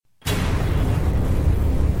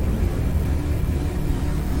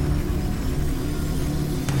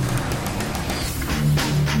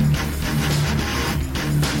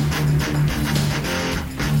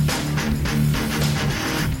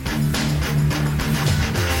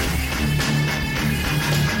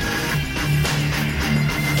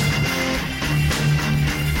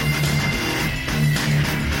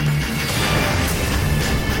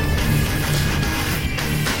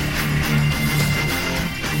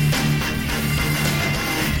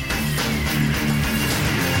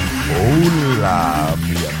Hola,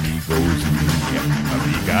 mi amigos y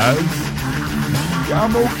amigas. Me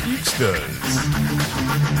llamo Geeksters.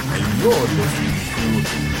 And you're listening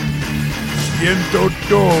to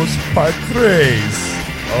 102 part 3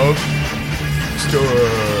 of Geeksters.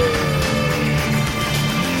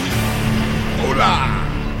 Hola!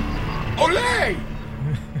 Ole!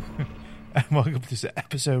 And welcome to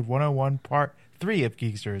episode 101, part 3 of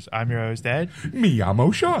Geeksters. I'm your host, Ed. Me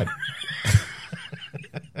llamo Sean.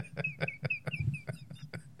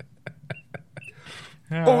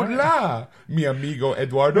 Hola, mi amigo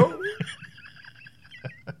Eduardo.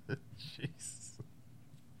 Jeez.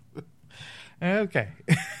 Okay.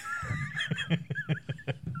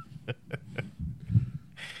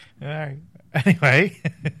 All right. Anyway,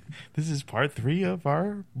 this is part 3 of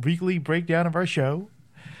our weekly breakdown of our show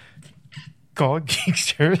called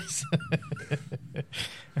Geeksters.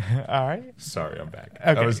 All right. Sorry, I'm back.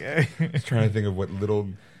 Okay. I was trying to think of what little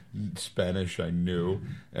Spanish I knew,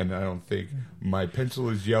 and I don't think my pencil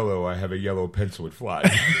is yellow. I have a yellow pencil with fly.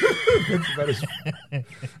 That's about as,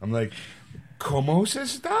 I'm like, ¿Cómo se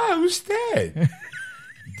está usted?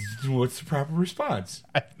 What's the proper response?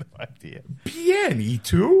 I have no idea. Bien, ¿y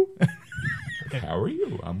tú? How are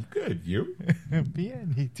you? I'm good. You?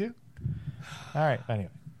 Bien, me too. All right. Anyway,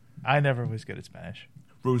 I never was good at Spanish.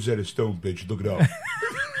 Rosetta Stone, bitch. Look it up.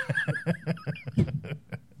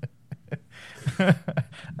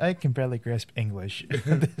 I can barely grasp English.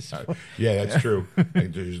 Yeah, that's true.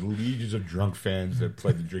 And there's legions of drunk fans that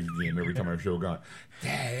play the drinking game every time our show goes.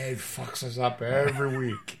 Dad fucks us up every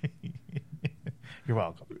week. You're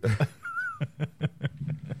welcome.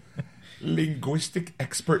 Linguistic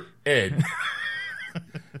expert Ed.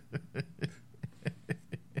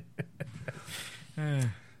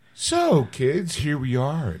 So, kids, here we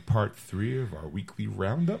are at part 3 of our weekly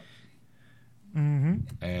roundup.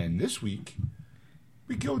 Mm-hmm. And this week,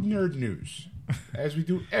 we go nerd news, as we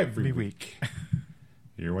do every week.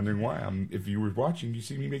 You're wondering why. If you were watching, you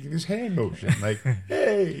see me making this hand motion. Like,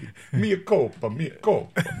 hey, mea culpa, mea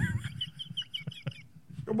culpa.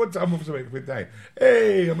 What's I'm supposed to make a good time?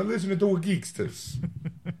 Hey, I'm listening to a Geeksters.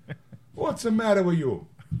 What's the matter with you?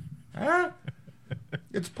 Huh?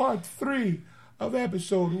 It's part 3 of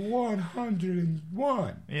episode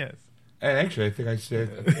 101. Yes. And actually, I think I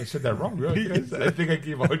said that wrong. Really? I think I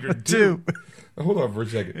gave 102. Hold on for a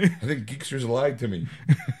second. I think Geeksters lied to me.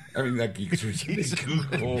 I mean, not Geeksters.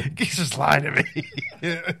 Google. Geeksters lied to me.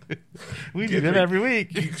 We do that every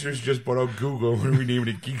week. Geeksters just bought out Google and we named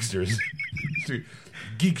it Geeksters.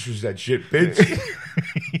 Geeksters that shit, bitch.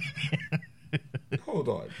 Hold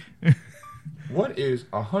on. What is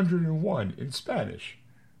 101 in Spanish?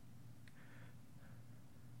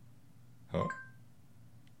 Huh?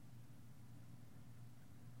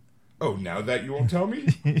 Oh, now that you won't tell me?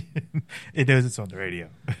 It knows it's on the radio.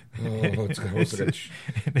 Oh, it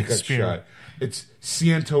got shot. It's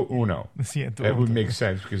Ciento Uno. That would make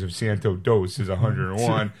sense because if Ciento Dos is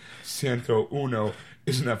 101, Ciento Uno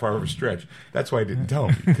isn't that far of a stretch. That's why I didn't tell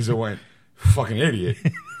me because I went, fucking idiot.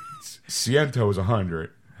 Ciento is 100.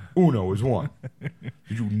 Uno is 1. Did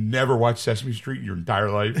you never watch Sesame Street your entire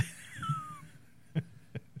life?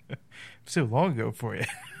 So long ago for you.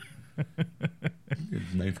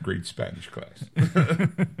 9th grade Spanish class.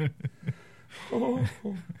 Oh.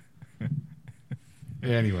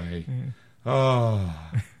 Anyway. I'm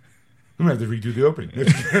going to have to redo the opening.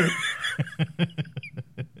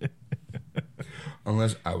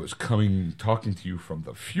 Unless I was talking to you from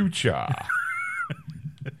the future.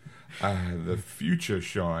 The future,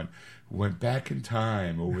 Sean, went back in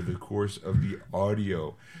time over the course of the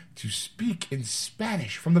audio to speak in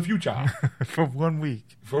Spanish from the future. For 1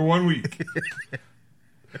 week. For 1 week.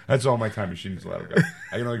 That's all my time machine is allowed to go.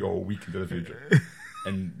 I can only go a week into the future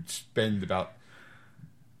and spend about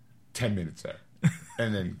 10 minutes there.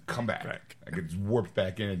 And then come back. I get warped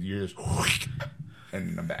back in at the years.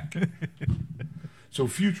 And I'm back. So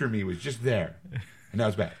future me was just there. And now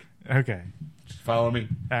it's back. Okay. Just follow me.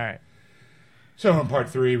 All right. So in part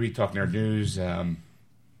 3, we talk nerd news.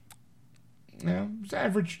 It's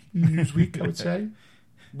average news week, I would say.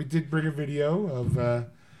 We did bring a video of,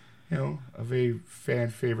 of a fan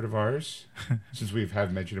favorite of ours, since we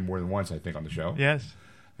have mentioned it more than once, I think, on the show. Yes.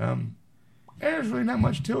 There's really not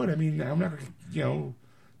much to it. I mean, I'm not,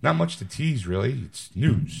 not much to tease, really. It's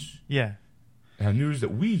news. Yeah. News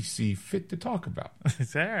that we see fit to talk about.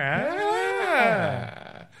 Is that right?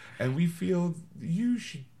 Yeah. And we feel you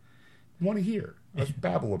should want to hear us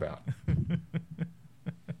babble about.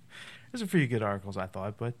 There's a few good articles, I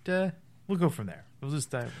thought, but we'll go from there. We'll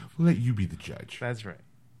just we'll let you be the judge. That's right.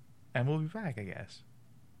 And we'll be back, I guess.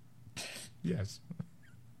 Yes.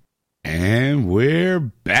 And we're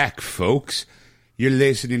back, folks. You're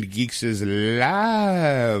listening to Geeks'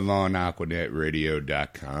 live on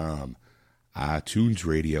AquanetRadio.com, iTunes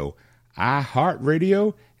Radio,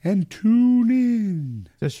 iHeartRadio, and TuneIn.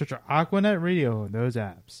 Just search Aquanet Radio on those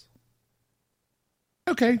apps.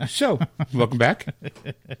 Okay, so welcome back.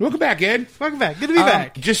 Welcome back, Ed. Welcome back. Good to be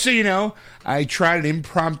back. Just so you know, I tried an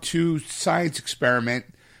impromptu science experiment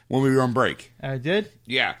when we were on break. I did?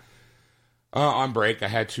 Yeah. On break, I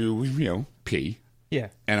had to, pee. Yeah.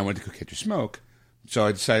 And I went to go catch a smoke. So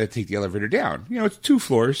I decided to take the elevator down. It's 2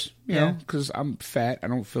 floors, know, because I'm fat. I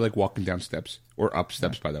don't feel like walking down steps or up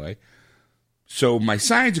steps, by the way. So my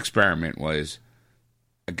science experiment was,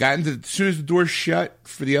 I got into, as soon as the door shut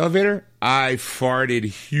for the elevator, I farted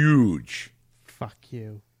huge. Fuck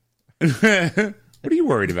you. What are you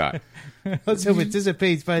worried about? Let's hope it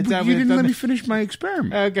dissipates by the time you didn't let me finish my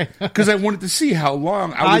experiment. Okay. Because I wanted to see how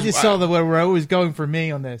long I just saw where it was going for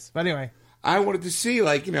me on this. But anyway. I wanted to see,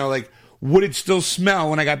 would it still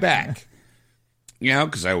smell when I got back?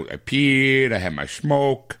 Because I peed, I had my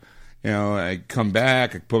smoke, I come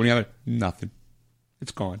back, I put me on it, nothing.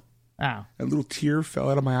 It's gone. Ow. A little tear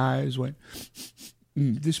fell out of my eyes, went,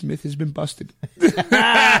 this myth has been busted.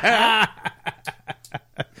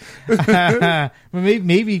 Well,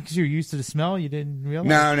 maybe because you're used to the smell, you didn't realize.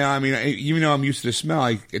 No. I mean, even though I'm used to the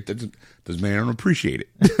smell, it doesn't mean I don't appreciate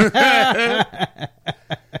it.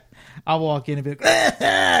 I'll walk in and be like,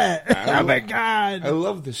 oh my God. I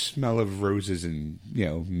love the smell of roses and,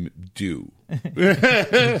 dew.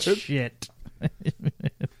 Shit.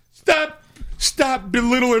 Stop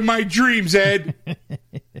belittling my dreams, Ed.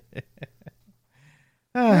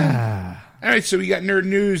 All right, so we got nerd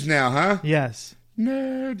news now, huh? Yes.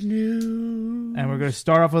 Nerd news. And we're going to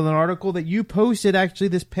start off with an article that you posted actually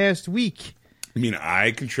this past week. You mean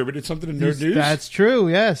I contributed something to Nerd News? That's true,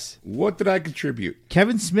 yes. What did I contribute?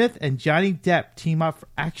 Kevin Smith and Johnny Depp team up for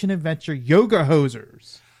action-adventure Yoga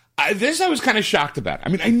Hosers. This I was kind of shocked about. I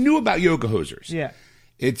mean, I knew about Yoga Hosers. Yeah.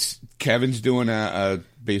 It's Kevin's doing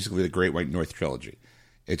basically the Great White North trilogy.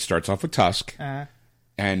 It starts off with Tusk,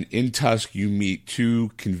 and in Tusk you meet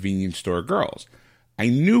 2 convenience store girls. I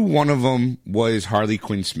knew one of them was Harley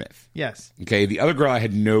Quinn Smith. Yes. Okay, the other girl I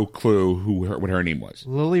had no clue what her name was.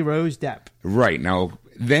 Lily Rose Depp. Right. Now,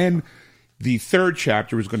 then the 3rd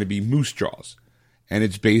chapter was going to be Moose Jaws. And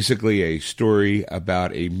it's basically a story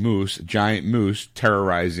about a giant moose,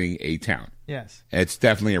 terrorizing a town. Yes. It's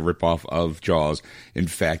definitely a ripoff of Jaws. In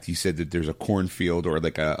fact, he said that there's a cornfield or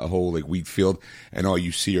a whole wheat field, and all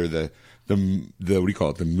you see are the what do you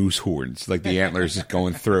call it? The moose horns, like the antlers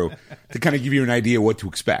going through, to kind of give you an idea what to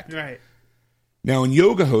expect. Right. Now, in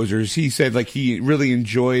Yoga Hosers, he said he really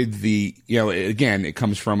enjoyed the, again, it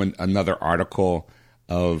comes from another article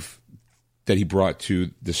that he brought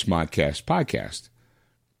to the Smodcast podcast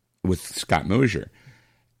with Scott Mosier.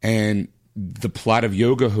 And the plot of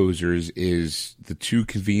Yoga Hosers is the 2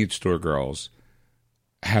 convenience store girls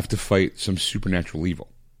have to fight some supernatural evil.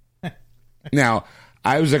 Now,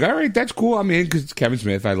 I was like, all right, that's cool. I'm in because it's Kevin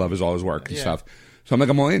Smith. I love all his work and stuff. So I'm like,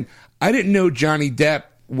 I'm all in. I didn't know Johnny Depp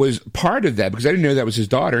was part of that because I didn't know that was his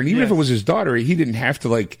daughter. And even if it was his daughter, he didn't have to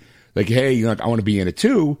hey, I want to be in it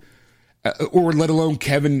too. Or let alone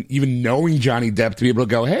Kevin even knowing Johnny Depp to be able to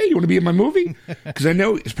go, hey, you want to be in my movie? Because I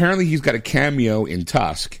know apparently he's got a cameo in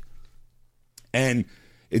Tusk. And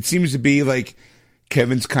it seems to be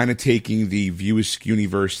Kevin's kind of taking the View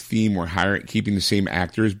Askew-universe theme or keeping the same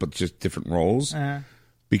actors but just different roles.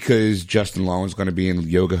 Because Justin Long is going to be in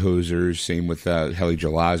Yoga Hosers, same with Haley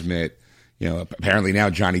Joel Osment. Apparently now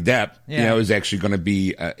Johnny Depp, is actually going to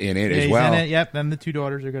be in it as well. He's in it, yep. And the 2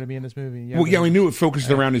 daughters are going to be in this movie. We knew it focused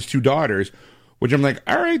around his 2 daughters, which I'm like,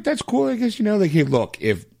 all right, that's cool. I guess, hey, look,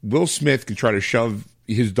 if Will Smith can try to shove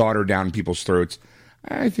his daughter down people's throats,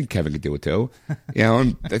 I think Kevin could do it too.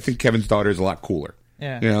 And I think Kevin's daughter is a lot cooler.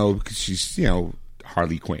 Yeah. Because she's,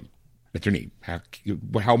 Harley Quinn. That's her name.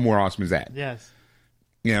 How more awesome is that? Yes.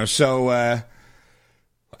 So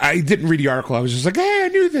I didn't read the article. I was just like, hey, I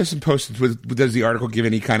knew this, and posted. Does the article give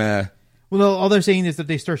any kind of? Well, all they're saying is that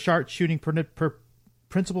they start shooting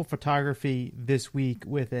principal photography this week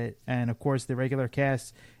with it, and of course the regular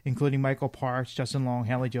cast, including Michael Parks, Justin Long,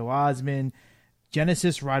 Haley Joel Osment,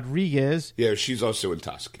 Genesis Rodriguez. Yeah, she's also in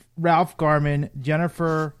Tusk. Ralph Garman,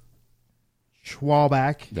 Jennifer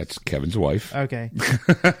Schwalbach. That's Kevin's wife. Okay.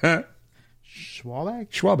 Schwalbach?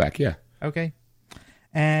 Schwalbach, yeah. Okay.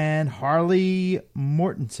 And Harley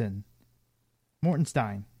Mortenstein.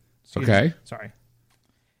 Okay. Sorry.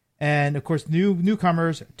 And, of course,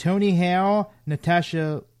 newcomers, Tony Hale,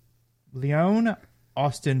 Natasha Lyonne,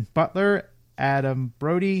 Austin Butler, Adam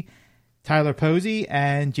Brody, Tyler Posey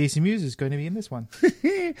and Jason Mewes is going to be in this one.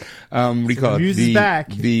 Mewes is back.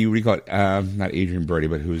 Not Adrian Brody,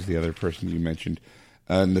 but who's the other person you mentioned?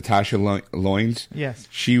 Natasha Lyonne. Yes.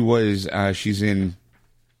 She was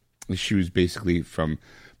basically from,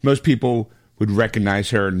 most people would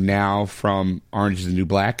recognize her now from Orange is the New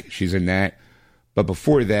Black. She's in that. But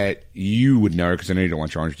before that, you would know her, because I know you don't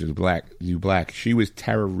watch Orange is the New Black. She was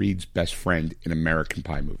Tara Reid's best friend in American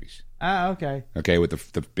Pie movies. Ah, okay. Okay, with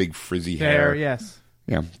the big frizzy hair. Yes.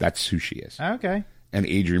 Yeah, that's who she is. Okay. And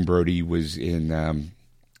Adrian Brody was in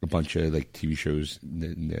a bunch of like TV shows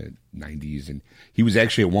in the 90s, and he was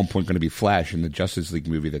actually at one point going to be Flash in the Justice League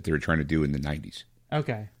movie that they were trying to do in the 90s.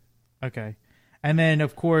 Okay. And then,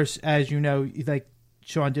 of course, as you know, like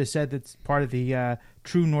Sean just said, that's part of the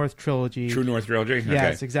True North trilogy. True North trilogy? Okay.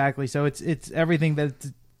 Yes, exactly. So it's everything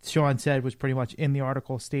that Sean said was pretty much in the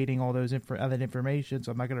article, stating all those other information.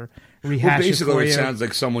 So I'm not going to rehash it basically, for it you. Sounds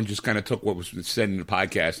like someone just kind of took what was said in the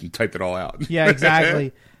podcast and typed it all out. Yeah,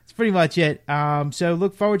 exactly. It's pretty much it. So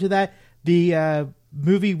look forward to that. The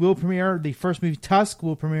movie will premiere. The first movie, Tusk,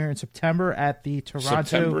 will premiere in September at the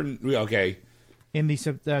Toronto. Okay. In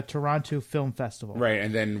the Toronto Film Festival. Right,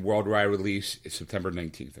 and then worldwide release is September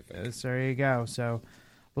 19th, I think. Yes, there you go. So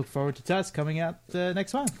look forward to Tusk coming out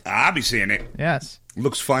next month. I'll be seeing it. Yes.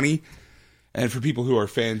 Looks funny. And for people who are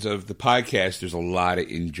fans of the podcast, there's a lot of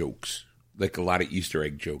in-jokes. Like a lot of Easter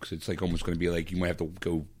egg jokes. It's like almost going to be like you might have to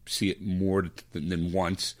go see it more than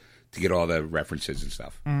once to get all the references and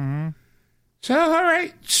stuff. Mm-hmm. So, all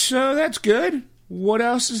right. So that's good. What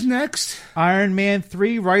else is next? Iron Man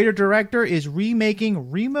 3 writer-director is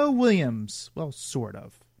remaking Remo Williams. Well, sort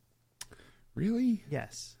of. Really?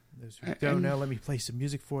 Yes. Those who don't know, let me play some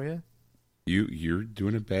music for you. You're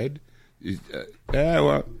doing a bed?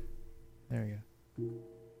 Well. There you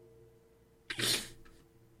go.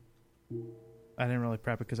 I didn't really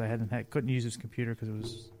prep it because I couldn't use this computer because it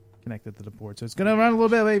was connected to the board. So it's going to run a little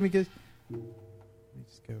bit late because... Let me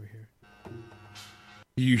just go over here.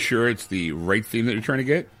 You sure it's the right theme that you're trying to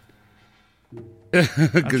get?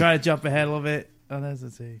 I'm trying to jump ahead a little bit. Oh,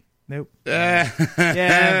 let's see. Nope. Yeah,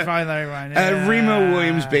 finally right. Remo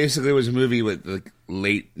Williams basically was a movie with like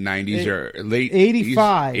late 90s or late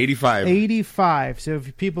 85. 85. 85. So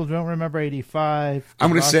if people don't remember 85, I'm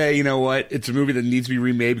going to say, you know what? It's a movie that needs to be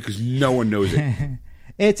remade because no one knows it.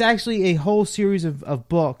 It's actually a whole series of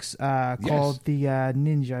books called The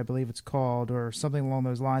Ninja, I believe it's called, or something along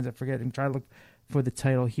those lines. I forget. I'm trying to look for the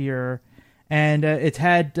title here. And it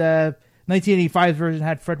had 1985 version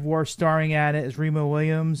had Fred Ward starring at it as Remo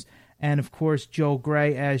Williams, and of course Joel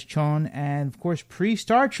Grey as Chon, and of course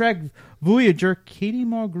pre-Star Trek Voyager Katie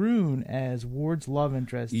Mulgrew as Ward's love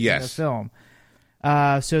interest in the film.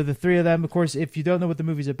 So the three of them, of course, if you don't know what the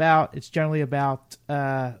movie's about, it's generally about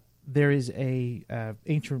there is a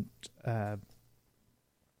ancient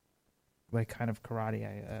like kind of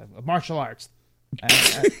karate, martial arts.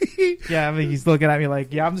 Yeah, I mean, he's looking at me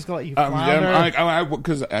like, yeah, I'm just gonna let you flounder.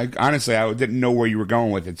 Because honestly, I didn't know where you were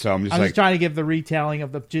going with it, so I'm just trying to give the retelling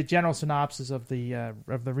of the general synopsis of the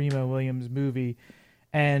Remo Williams movie,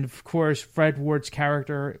 and of course, Fred Ward's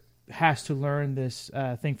character has to learn this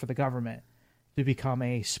thing for the government to become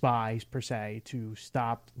a spy per se to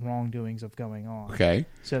stop wrongdoings of going on. Okay,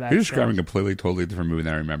 so you're describing a totally different movie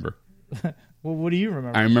than I remember. Well, what do you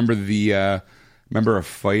remember? I remember Remember a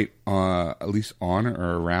fight, at least on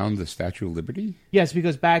or around the Statue of Liberty? Yes,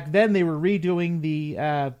 because back then they were redoing the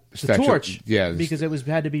torch. Yeah, because it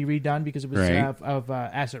had to be redone because it was of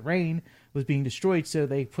acid rain was being destroyed. So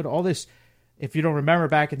they put all this. If you don't remember,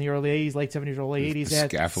 back in the early '80s, late '70s, early '80s, they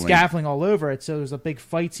had scaffolding all over it. So it was a big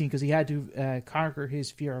fight scene because he had to conquer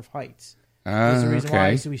his fear of heights. That's the reason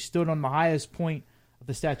why. So he stood on the highest point of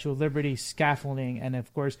the Statue of Liberty, scaffolding, and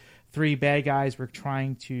of course, three bad guys were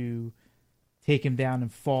trying to take him down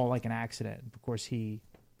and fall like an accident. Of course, he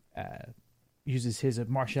uses his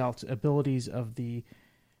martial arts abilities of the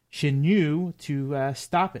Shinyu to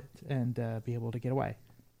stop it and be able to get away.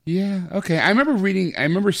 Yeah, okay. I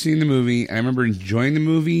remember seeing the movie. I remember enjoying the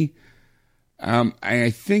movie.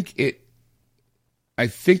 I think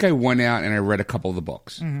I went out and I read a couple of the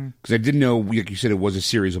books because I didn't know, like you said, it was a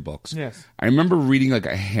series of books. Yes. I remember reading like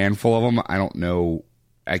a handful of them. I don't know,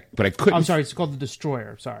 but I couldn't. I'm sorry, it's called The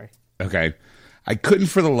Destroyer. Sorry. Okay. I couldn't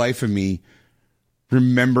for the life of me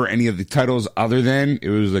remember any of the titles other than it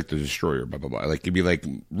was like The Destroyer, blah, blah, blah. Like it'd be like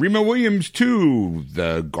Remo Williams 2,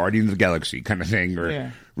 The Guardian of the Galaxy kind of thing.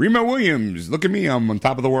 Or Remo Williams, look at me, I'm on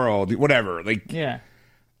top of the world. Whatever. Like, yeah.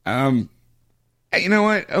 You know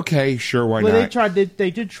what? Okay, sure, why not? They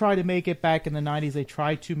did try to make it back in the 90s. They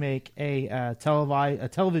tried to make a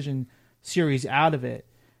television series out of it.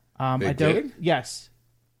 They did? Yes.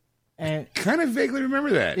 And kind of vaguely remember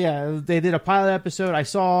that. Yeah, they did a pilot episode. I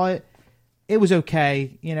saw it. It was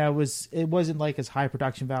okay. It wasn't like as high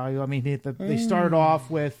production value. I mean, they started off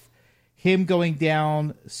with him going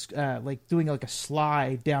down, like doing like a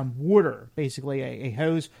slide down water, basically a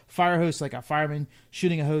hose, fire hose, like a fireman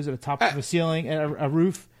shooting a hose at the top of a ceiling and a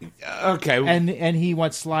roof. Okay. And he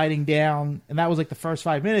went sliding down, and that was like the first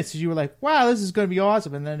 5 minutes. You were like, "Wow, this is going to be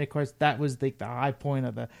awesome!" And then, of course, that was like the high point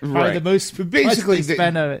of probably the most basically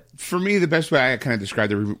spent of it. For me, the best way I kind of describe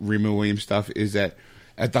the Remo Williams stuff is that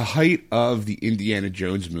at the height of the Indiana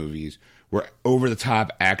Jones movies, where over the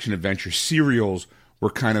top action adventure serials were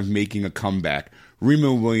kind of making a comeback,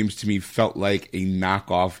 Remo Williams to me felt like a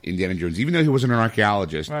knockoff Indiana Jones. Even though he wasn't an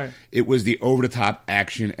archaeologist, right. It was the over-the-top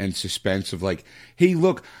action and suspense of like, hey,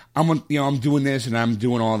 look, I'm doing this and I'm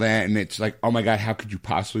doing all that, and it's like, oh my God, how could you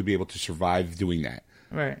possibly be able to survive doing that?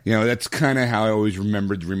 Right. That's kind of how I always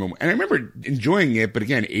remembered Remo. And I remember enjoying it, but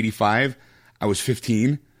again, 85, I was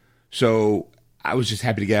 15, so I was just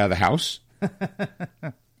happy to get out of the house.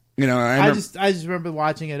 I just remember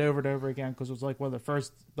watching it over and over again because it was like one of the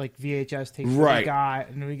first like VHS tapes right. I got,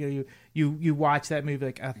 and you watch that movie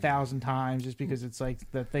like 1,000 times just because it's like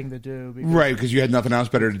the thing to do. Right, because you had nothing else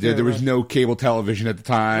better to do. There was no cable television at the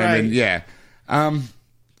time, right. And yeah.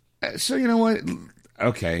 So you know what?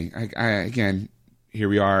 Okay, I again, here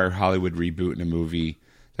we are, Hollywood rebooting a movie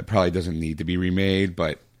that probably doesn't need to be remade,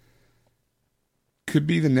 but could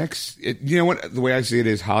be the next. You know what? The way I see it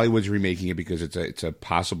is Hollywood's remaking it because it's a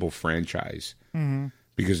possible franchise. Mm-hmm.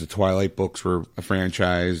 Because the Twilight books were a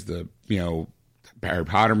franchise, the Harry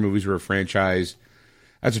Potter movies were a franchise.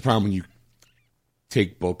 That's a problem when you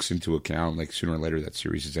take books into account. Like sooner or later, that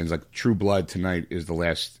series ends. Like True Blood tonight is the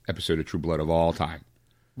last episode of True Blood of all time.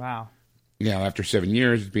 Wow. After 7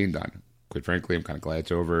 years, it's being done. Quite frankly, I'm kind of glad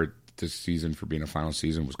it's over. This season, for being a final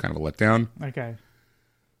season, was kind of a letdown. Okay.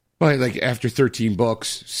 But like after 13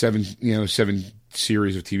 books, seven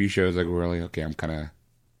series of TV shows, like we're like, okay, I'm kind of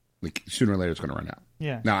like sooner or later it's going to run out.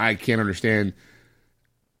 Yeah. Now I can't understand.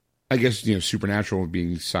 I guess Supernatural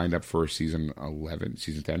being signed up for season 11,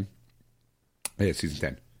 season 10. Yeah, season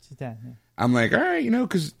 10. Season 10. Yeah. I'm like, all right,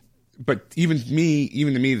 but even to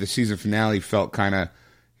me, the season finale felt kind of.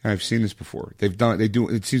 I've seen this before. They do.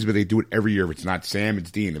 It seems like they do it every year. If it's not Sam, it's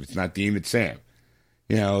Dean. If it's not Dean, it's Sam.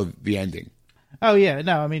 The ending. Oh yeah,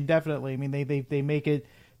 no, I mean definitely. I mean they make it.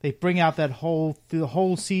 They bring out that through the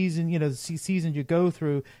whole season. The season you go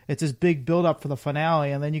through. It's this big build up for the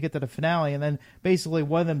finale, and then you get to the finale, and then basically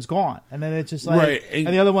one of them's gone, and then it's just like, right. And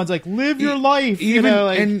the other one's like, live your life.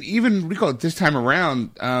 And even recall this time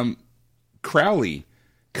around, Crowley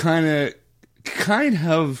kind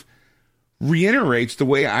of reiterates the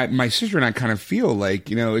way my sister and I kind of feel. Like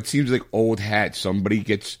it seems like old hat. Somebody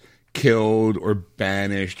gets killed or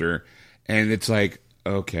banished and it's like,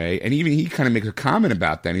 okay. And even he kind of makes a comment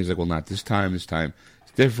about that. And he's like, well, not this time. This time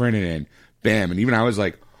it's different. And then bam. And even I was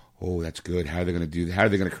like, oh, that's good. How are they going to do that? How are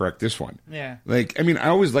they going to correct this one? Yeah. Like, I mean, I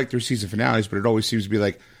always like their season finales, but it always seems to be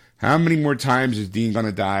like, how many more times is Dean going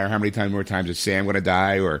to die? Or how many more times is Sam going to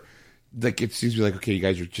die? Or like, it seems to be like, okay, you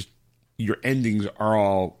guys are just, your endings are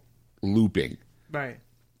all looping. Right.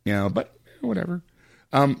 But whatever.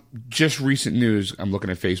 Just recent news. I'm looking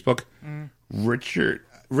at Facebook. Mm.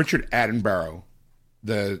 Richard Attenborough,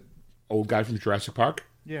 the old guy from Jurassic Park,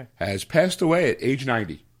 has passed away at age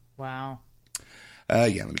 90. Wow.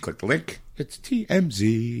 Let me click the link. It's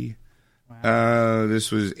TMZ. Wow.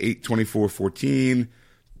 This was 8/24/14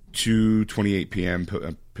 to 2:28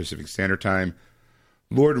 p.m. Pacific Standard Time.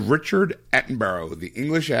 Lord Richard Attenborough, the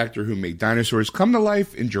English actor who made dinosaurs come to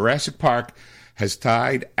life in Jurassic Park, has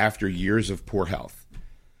died after years of poor health.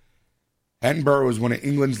 Attenborough was one of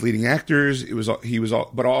England's leading actors.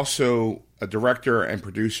 But also a director and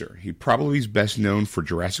producer. He probably is best known for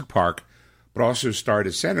Jurassic Park, but also starred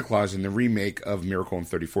as Santa Claus in the remake of Miracle on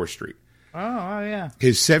 34th Street. Oh yeah.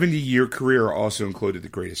 His 70-year career also included The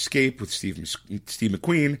Great Escape with Steve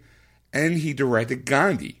McQueen, and he directed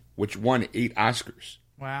Gandhi, which won 8 Oscars.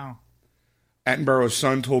 Wow. Attenborough's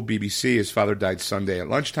son told BBC his father died Sunday at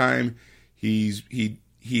lunchtime.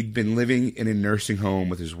 He'd been living in a nursing home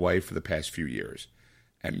with his wife for the past few years.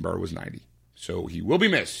 Attenborough was 90, so he will be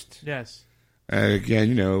missed. Yes.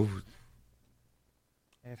 Again,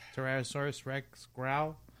 if Tyrannosaurus Rex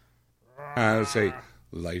growl, let's say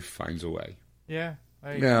life finds a way. Yeah.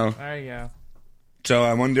 There you go. So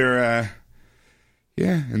I wonder.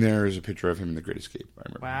 And there's a picture of him in The Great Escape. I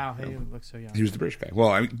remember. Wow, he looks so young. He was the British guy. Well,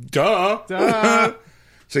 I mean, duh.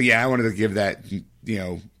 So I wanted to give that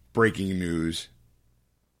breaking news.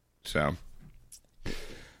 So,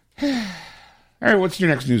 all right, what's your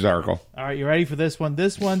next news article? All right, you ready for this one?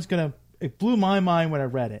 This one's it blew my mind when I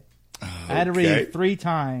read it. I had to read it 3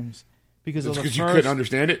 times because of the first. You couldn't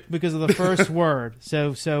understand it because of the first word.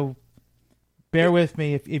 So bear with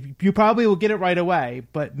me. If you probably will get it right away,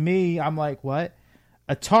 but me, I'm like, what?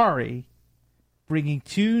 Atari bringing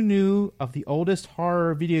 2 new of the oldest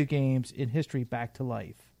horror video games in history back to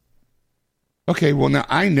life. Okay, well, now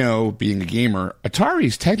I know, being a gamer, Atari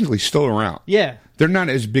is technically still around. Yeah. They're not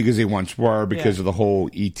as big as they once were because of the whole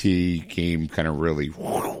E.T. game kind of really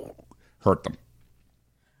hurt them.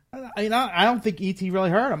 I don't think E.T.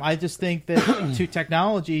 really hurt them. I just think that to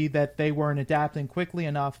technology that they weren't adapting quickly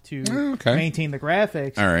enough to maintain the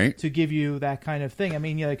graphics to give you that kind of thing. I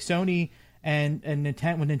mean, like Sony and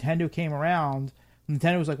Nintendo, when Nintendo came around,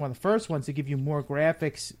 Nintendo was like one of the first ones to give you more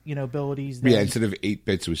graphics, abilities. Instead of 8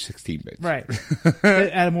 bits, it was 16 bits. Right.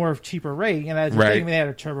 At a more cheaper rate. And as they had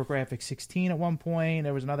a TurboGrafx 16 at one point.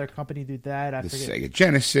 There was another company that did that. I forget. Sega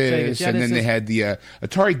Genesis. And then they had the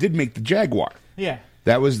Atari did make the Jaguar. Yeah.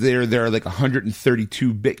 That was their like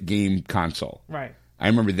 132-bit game console. Right. I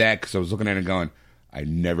remember that because I was looking at it and going, I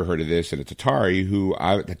never heard of this. And it's Atari, who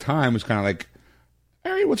at the time was kind of like,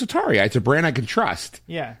 all right, what's Atari? It's a brand I can trust.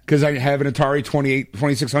 Yeah. Because I have an Atari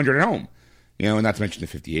 2600 at home. And not to mention the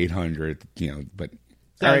 5800, but...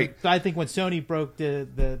 So, all right. So I think when Sony broke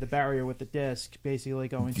the barrier with the disc, basically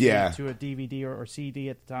going to a DVD or CD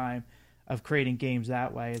at the time of creating games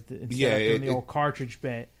that way, instead of doing the old cartridge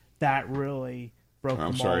bit, that really broke the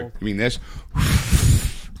mold. I'm sorry. You mean this?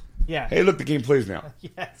 Yeah. Hey, look, the game plays now.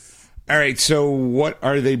 Yes. All right, so what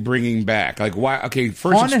are they bringing back? Like, why? Okay,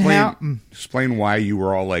 first explain why you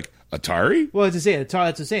were all like, Atari? Well, it's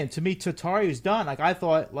the same. To me, Atari was done. Like, I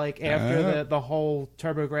thought, like, after the whole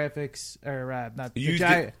TurboGrafx, or not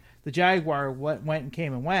the Jaguar went and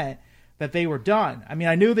came and went, that they were done. I mean,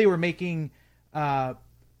 I knew they were making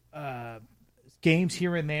games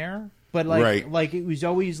here and there, but like it was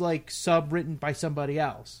always like sub-written by somebody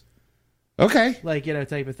else. Okay. Like,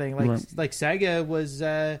 type of thing. Like Sega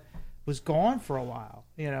was gone for a while.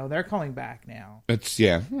 They're coming back now. They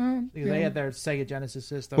had their Sega Genesis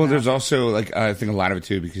system. Well, there's also, I think a lot of it,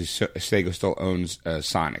 too, because Sega still owns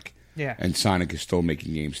Sonic. Yeah. And Sonic is still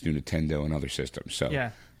making games through Nintendo and other systems. So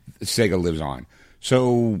Sega lives on.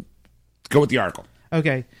 So go with the article.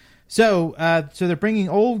 Okay. So they're bringing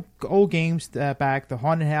old games back. The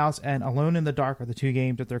Haunted House and Alone in the Dark are the 2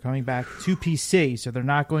 games that they're coming back to PC. So they're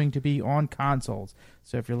not going to be on consoles.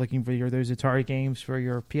 So if you're looking for those Atari games for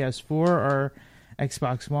your PS4 or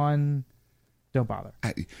Xbox One, don't bother.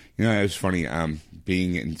 It was funny.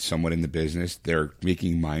 Being somewhat in the business, they're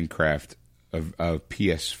making Minecraft a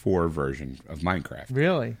PS4 version of Minecraft.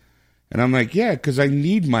 Really? And I'm like, yeah, because I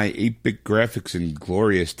need my 8-bit graphics and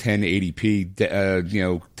glorious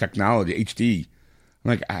 1080p, technology, HD.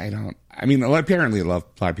 I'm like, apparently a lot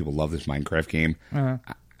of people love this Minecraft game. Uh-huh.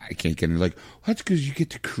 I can't get it. Like, well, that's because you get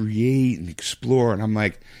to create and explore. And I'm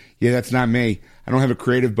like, yeah, that's not me. I don't have a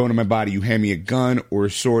creative bone in my body. You hand me a gun or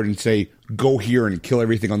a sword and say, go here and kill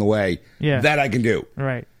everything on the way. Yeah. That I can do.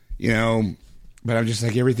 Right. But I'm just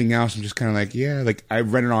like, everything else, I'm just kind of like, yeah. Like, I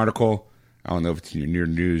read an article, I don't know if it's in your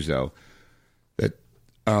news, though, that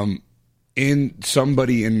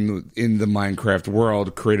somebody in the Minecraft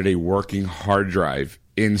world created a working hard drive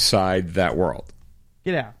inside that world.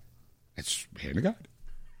 Get out. It's hand of God.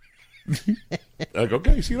 Like,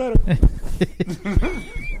 okay, see you later.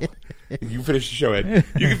 You can finish the show, Ed.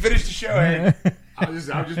 You can finish the show, Ed. I'll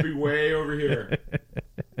just be way over here.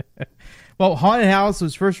 Well, Haunted House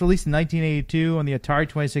was first released in 1982 on the Atari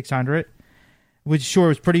 2600, which sure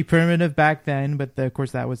was pretty primitive back then, but of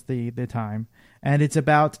course that was the time. And it's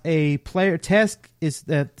about a player it's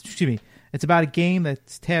about a game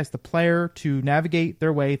that's tasked the player to navigate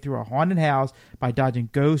their way through a haunted house by dodging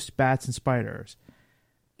ghosts, bats, and spiders.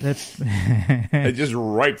 That's it's just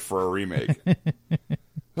ripe for a remake.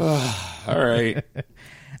 All right.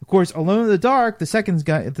 Of course, Alone in the Dark, the second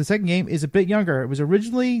game, is a bit younger. It was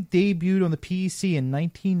originally debuted on the PC in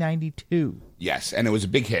 1992. Yes, and it was a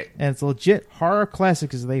big hit. And it's a legit horror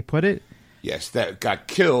classic, as they put it. Yes, that got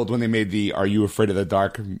killed when they made the Are You Afraid of the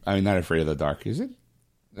Dark? I mean, not Afraid of the Dark, is it?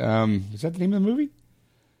 Is that the name of the movie?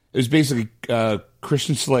 It was basically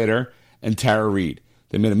Christian Slater and Tara Reid.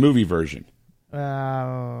 They made a movie version.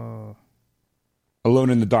 Alone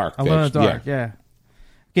in the Dark. Alone in the Dark, yeah.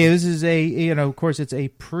 Okay, this is of course, it's a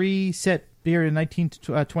pre-set period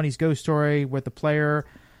 1920s ghost story with the player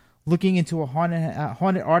looking into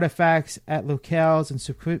haunted artifacts at locales and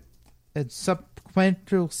subsequent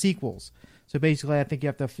sequels. So basically, I think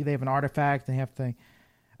they have an artifact and they have to.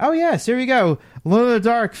 Oh yes, here we go. Alone in the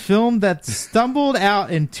Dark, film that stumbled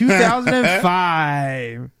out in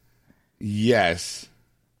 2005. Yes.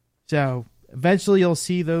 So eventually you'll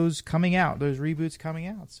see those coming out, those reboots coming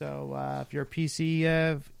out. So if you're a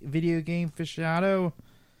PC video game aficionado,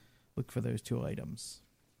 look for those 2 items.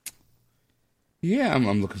 Yeah,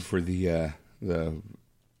 I'm looking for the here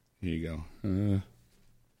you go.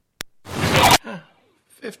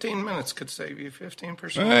 15 minutes could save you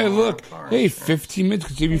 15%. Hey, look. Hey, 15 minutes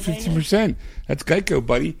could save you 15%. That's Geico,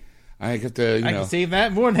 buddy. I got the, I can save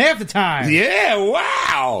that more than half the time. Yeah,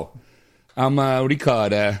 wow. What do you call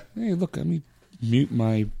it? Hey, look, let me mute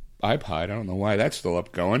my iPod. I don't know why that's still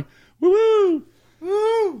up going. Woo-woo!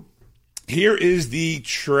 Woo! Here is the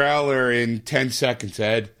trailer in 10 seconds,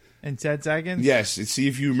 Ed. In 10 seconds? Yes. See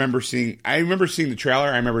if you remember seeing... I remember seeing the trailer.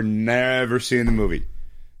 I remember never seeing the movie.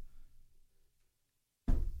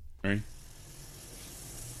 Ready?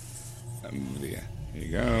 Yeah. Here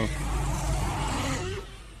you go.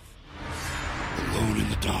 Alone in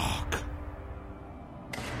the dark.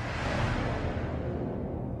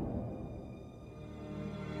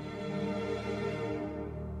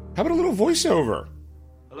 How about a little voiceover?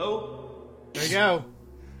 Hello? There you go.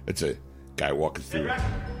 It's a guy walking through.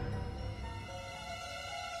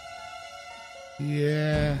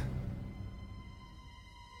 Yeah.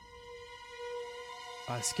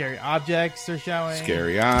 Scary objects they're showing.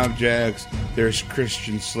 Scary objects. There's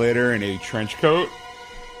Christian Slater in a trench coat.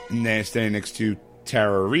 And then standing next to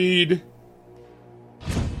Tara Reid.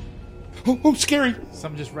 Oh, scary.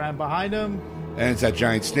 Someone just ran behind him. And it's that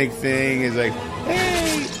giant snake thing. It's like,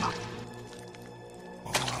 hey.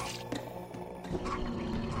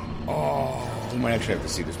 Oh, we might actually have to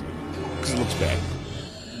see this movie. Because it looks bad.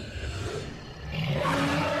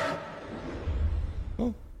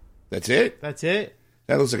 Oh, that's it? That's it?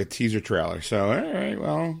 That looks like a teaser trailer. So, all right,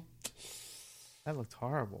 well. That looked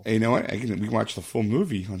horrible. Hey, you know what? We can watch the full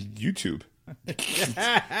movie on YouTube.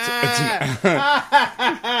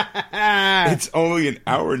 It's only an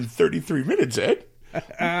hour and 33 minutes, Ed.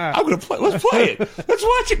 I'm gonna play. Let's play it. Let's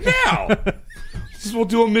watch it now. We'll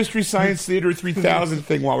do a Mystery Science Theater 3000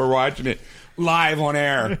 thing while we're watching it live on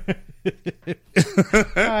air.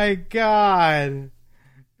 My God.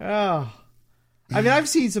 Oh. I mean, I've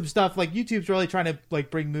seen some stuff like YouTube's really trying to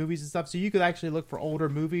like bring movies and stuff, so you could actually look for older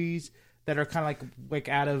movies that are kind of like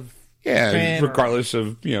out of regardless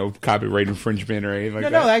of copyright infringement or anything like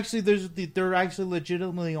that. No, actually, they're actually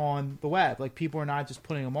legitimately on the web. Like people are not just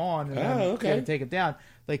putting them on and then take them down.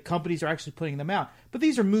 Like companies are actually putting them out. But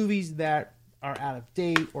these are movies that are out of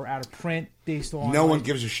date or out of print based on no one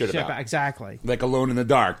gives a shit about. Exactly. Like Alone in the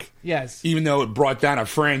Dark. Yes. Even though it brought down a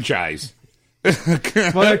franchise. Well,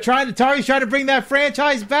 Atari's trying to bring that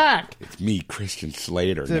franchise back. It's me, Christian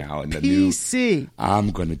Slater, now in the PC.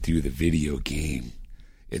 I'm going to do the video game.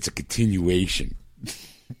 It's a continuation.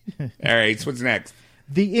 All right, so what's next?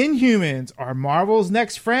 The Inhumans are Marvel's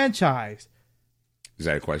next franchise. Is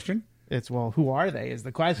that a question? It's, well, who are they is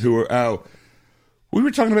the question. We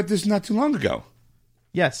were talking about this not too long ago.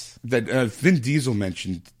 Yes. That Vin Diesel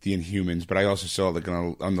mentioned the Inhumans, but I also saw like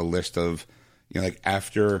on the list of, like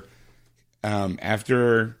after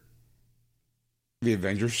the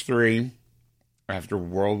Avengers 3, after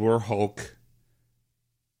World War Hulk,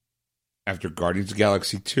 after Guardians of the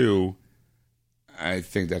Galaxy 2, I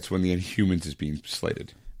think that's when the Inhumans is being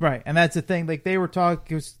slated. Right, and that's the thing. Like they were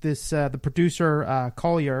talking, the producer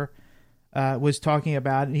Collier was talking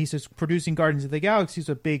about it, and he says producing Guardians of the Galaxy is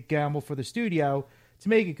a big gamble for the studio to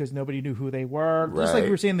make it because nobody knew who they were. Right. Just like we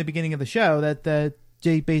were saying in the beginning of the show, that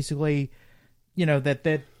Jay basically,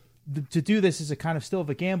 that to do this is a kind of still of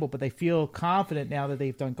a gamble, but they feel confident now that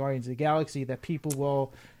they've done Guardians of the Galaxy that people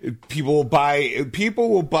will buy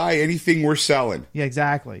anything we're selling. Yeah,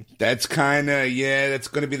 exactly. That's kind of that's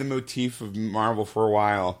going to be the motif of Marvel for a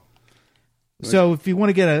while. So if you want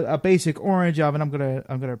to get a basic orange of it, I'm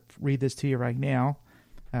gonna read this to you right now,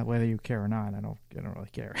 whether you care or not. I don't really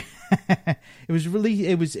care.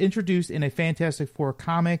 It was introduced in a Fantastic Four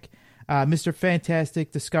comic. Mr.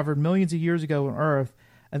 Fantastic discovered millions of years ago on Earth.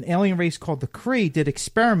 An alien race called the Kree did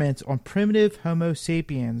experiments on primitive Homo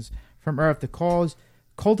sapiens from Earth to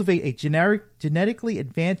cultivate a genetically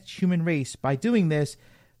advanced human race. By doing this,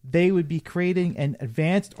 they would be creating an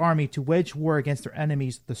advanced army to wage war against their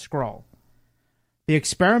enemies, the Skrull. The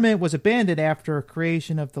experiment was abandoned after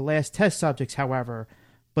creation of the last test subjects, however,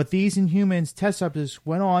 but these Inhumans test subjects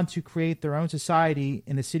went on to create their own society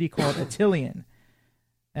in a city called Attilan.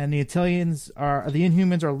 And the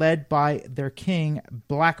Inhumans are led by their king,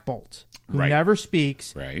 Black Bolt, who never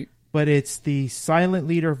speaks. Right. But it's the silent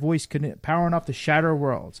leader voice powering up to shatter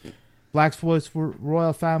worlds. Black Bolt's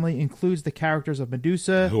royal family includes the characters of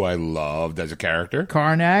Medusa, who I loved as a character,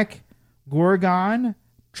 Karnak, Gorgon,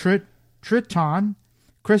 Triton,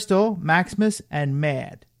 Crystal, Maximus, and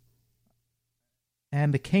Mad.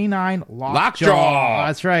 and the canine Lockjaw.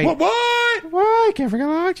 That's right. What? Can't forget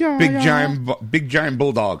Lockjaw. Big giant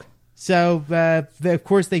bulldog. So, of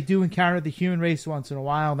course, they do encounter the human race once in a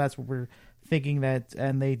while. That's what we're thinking that,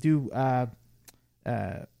 and they do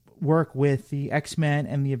work with the X-Men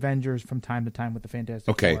and the Avengers from time to time with the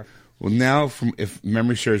Fantastic Four. Well, now, if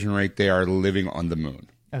memory serves me right, they are living on the moon.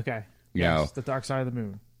 Okay. Yes, the dark side of the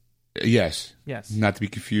moon. Yes. Not to be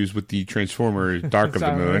confused with the Transformer Dark of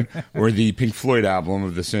the Moon or the Pink Floyd album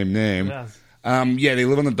of the same name. Yes. They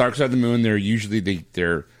live on the dark side of the moon. They're usually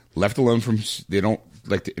they're left alone they don't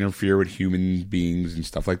like to interfere with human beings and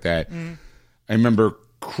stuff like that. I remember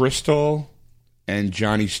Crystal and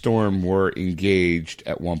Johnny Storm were engaged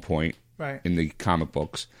at one point in the comic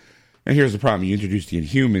books. And here's the problem. You introduce the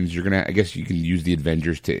Inhumans, I guess you can use the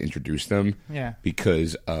Avengers to introduce them. Yeah.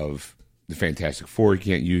 Because of the Fantastic Four, you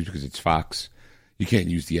can't use because it's Fox. You can't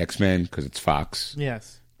use the X-Men because it's Fox.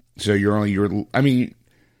 Yes. So you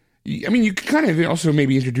can kind of also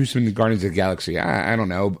maybe introduce them in the Guardians of the Galaxy. I don't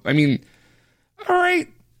know. I mean, all right.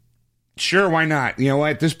 Sure, why not? You know what?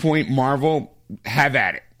 At this point, Marvel, have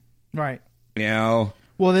at it. Right. You know?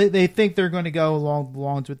 Well, they think they're going to go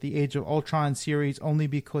along with the Age of Ultron series only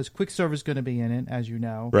because Quicksilver's going to be in it, as you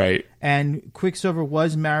know. Right. And Quicksilver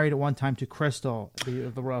was married at one time to Crystal,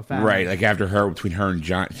 the royal family. Right. Like between her and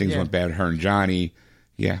John, things went bad with her and Johnny.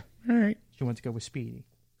 Yeah. All right. She went to go with Speedy.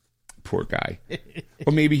 Poor guy.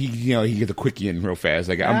 Or maybe he get the quickie in real fast.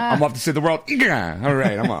 Like I'm off to save the world. All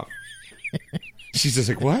right, I'm off. She's just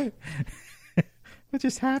like, what? What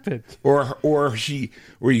just happened? Or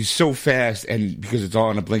he's so fast, and because it's all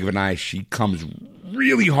in a blink of an eye, she comes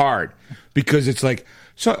really hard because it's like,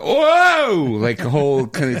 so whoa, like a whole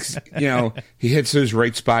kind of, he hits those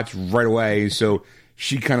right spots right away. So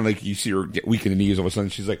she kind of like, you see her get weak in the knees all of a sudden.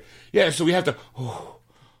 She's like, yeah, so we have to.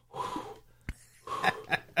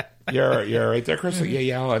 You're right there, Chris. Like,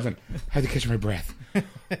 yeah. I had to catch my breath.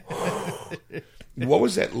 What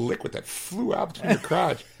was that liquid that flew out between your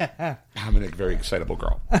crotch? I'm a very excitable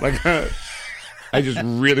girl. Like, I just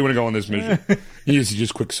really want to go on this mission. You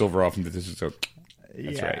just Quicksilver off into this. So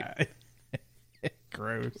that's right.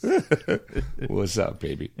 Gross. What's up,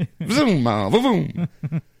 baby? Zoom, boom.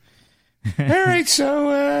 All right, so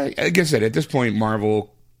like I said, at this point,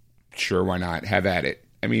 Marvel, sure, why not? Have at it.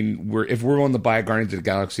 I mean, if we're willing to buy Guardians of the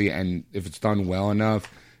Galaxy, and if it's done well enough,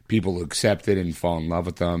 people will accept it and fall in love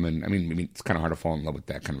with them. And I mean, it's kind of hard to fall in love with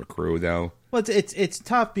that kind of a crew, though. Well, it's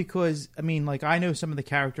tough because I mean, like I know some of the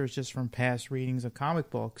characters just from past readings of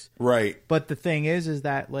comic books, right? But the thing is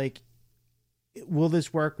that like, will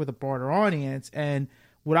this work with a broader audience? And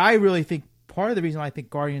what I really think, part of the reason I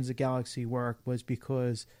think Guardians of the Galaxy worked was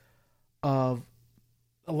because of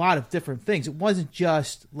a lot of different things. It wasn't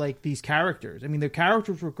just like these characters. I mean, their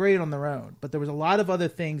characters were great on their own, but there was a lot of other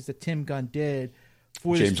things that Tim Gunn did.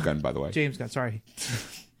 James Gunn, by the way. James Gunn, sorry.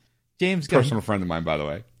 James Gunn. Personal friend of mine, by the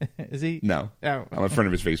way. Is he? No. Oh. I'm a friend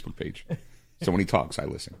of his Facebook page. So when he talks, I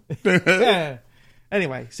listen.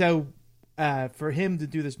 Anyway, so for him to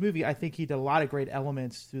do this movie, I think he did a lot of great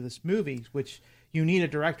elements through this movie, which you need a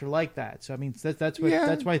director like that. So I mean, that's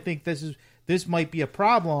why I think this might be a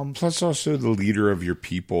problem. Plus, also the leader of your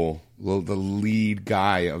people, the lead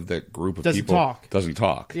guy of that group of people doesn't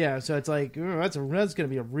talk. Yeah, so it's like that's going to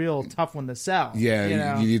be a real tough one to sell.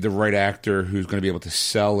 Yeah, you need the right actor who's going to be able to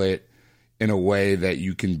sell it in a way that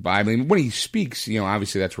you can buy. I mean, when he speaks,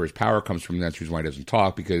 obviously that's where his power comes from. That's the reason why he doesn't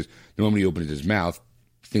talk, because the moment he opens his mouth,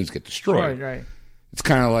 things get destroyed. Right. It's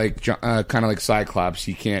kind of like Cyclops.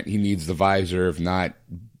 He needs the visor. If not,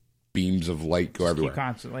 beams of light go everywhere.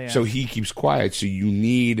 Constantly, yeah. So he keeps quiet. So you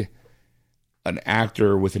need an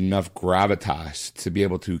actor with enough gravitas to be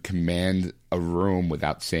able to command a room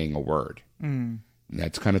without saying a word. And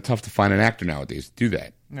that's kind of tough to find an actor nowadays to do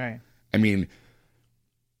that. Right. I mean,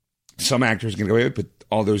 some actors can go away, but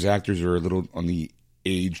all those actors are a little on the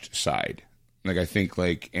aged side. Like, I think,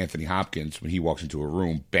 like, Anthony Hopkins, when he walks into a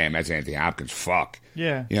room, bam, that's Anthony Hopkins. Fuck.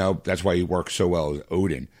 Yeah. That's why he works so well as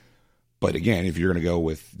Odin. But again, if you're going to go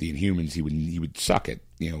with the Inhumans, he would suck at,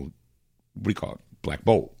 what do you call it? Black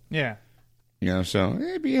Bolt. Yeah. So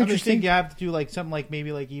it'd be interesting. I just think you have to do, like, something like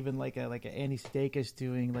maybe, like, even like a Andy Serkis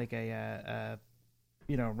doing, like, a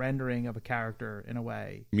rendering of a character in a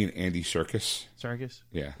way. You mean Andy Serkis? Serkis?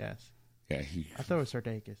 Yeah. Yes. Yeah, I thought it was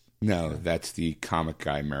Serkis. No, that's the comic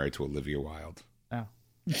guy married to Olivia Wilde. Oh.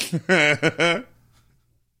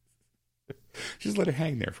 Just let it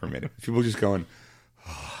hang there for a minute. People just going,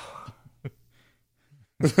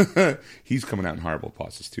 He's coming out in horrible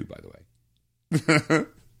pauses too, by the way.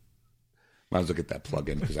 Might as well get that plug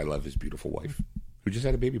in because I love his beautiful wife, who just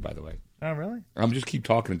had a baby, by the way. Oh, really? I'm just keep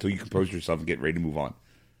talking until you compose yourself and get ready to move on.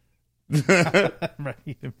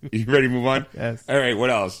 Ready to move. You ready to move on? Yes. All right, what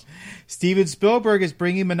else? Steven Spielberg is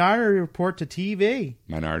bringing Minority Report to TV.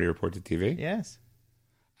 Minority Report to TV? Yes.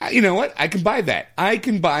 You know what? I can buy that. I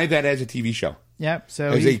can buy that as a TV show. Yep. So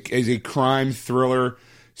as a crime thriller,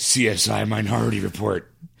 CSI Minority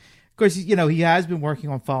Report. Of course, he has been working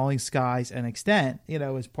on Falling Skies and Extent,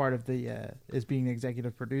 as part of the as being the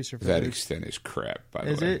executive producer for that. Extent is crap, by the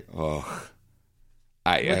way. Is it? Oh,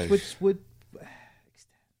 which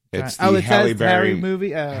it's the Halle Berry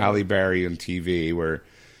movie. Halle Berry on TV where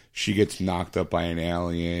she gets knocked up by an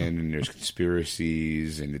alien and there's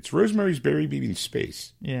conspiracies and it's Rosemary's Baby in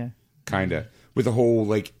space. Yeah, kind of with the whole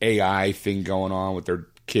like AI thing going on with their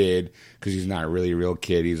kid because he's not really a real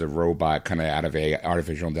kid. He's a robot, kind of out of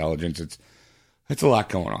artificial intelligence. It's a lot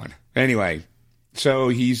going on. Anyway, so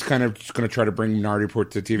he's kind of just going to try to bring Minority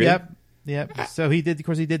Report to TV. Yep. So he did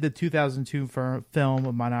the 2002 film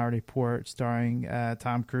of Minority Report starring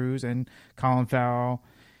Tom Cruise and Colin Farrell,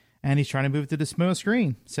 and he's trying to move it to the small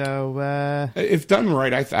screen. So if done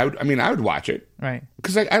right, I would watch it. Right.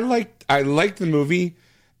 Because I liked the movie,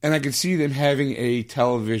 and I could see them having a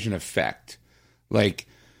television effect, like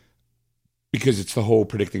because it's the whole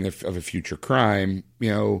predicting of a future crime.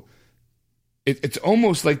 It's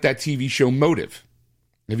almost like that TV show Motive.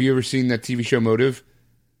 Have you ever seen that TV show Motive?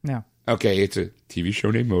 No. Okay, it's a TV show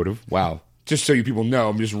named Motive. Wow. Just so you people know,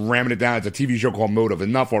 I'm just ramming it down. It's a TV show called Motive.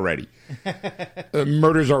 Enough already.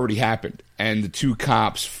 Murder's already happened. And the two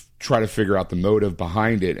cops try to figure out the motive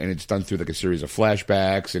behind it. And it's done through like a series of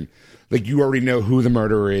flashbacks. And like you already know who the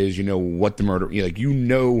murderer is. You know what the murder... you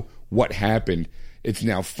know what happened. It's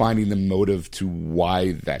now finding the motive to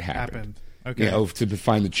why that happened. Okay. To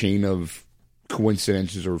find the chain of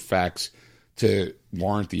coincidences or facts to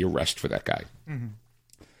warrant the arrest for that guy. Mm-hmm.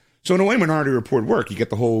 So in a way, Minority Report work. You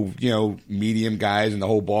get the whole, medium guys and the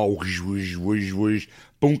whole ball, whoosh, whoosh, whoosh, whoosh,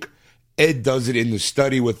 boonk. Ed does it in the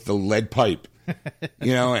study with the lead pipe,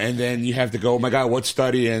 and then you have to go, oh my God, what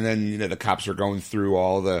study? And then, the cops are going through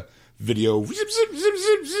all the video, zip, zip, zip,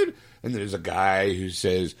 zip, zip. And there's a guy who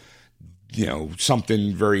says,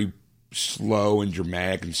 something very slow and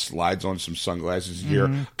dramatic and slides on some sunglasses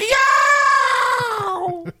here.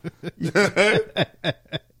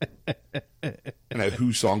 And a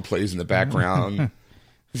Who song plays in the background.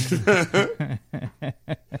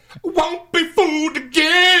 Won't be fooled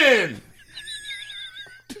again.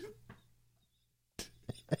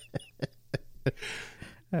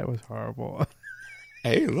 That was horrible.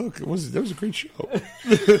 Hey, look, that was a great show.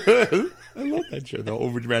 I love that show. The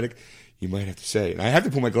over dramatic. You might have to say, and I have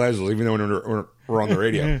to put my glasses, even though we're on the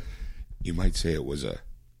radio. You might say it was a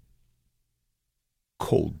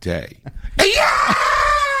cold day.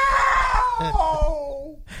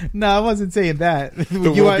 No, I wasn't saying that.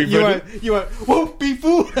 You won't be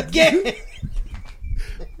fooled again.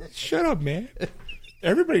 Shut up, man.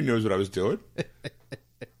 Everybody knows what I was doing.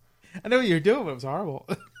 I know what you're doing, but it was horrible.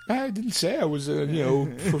 I didn't say I was,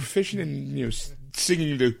 proficient in,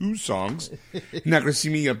 singing the Who songs. You're not going to see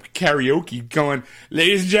me up karaoke going,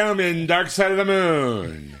 ladies and gentlemen, Dark Side of the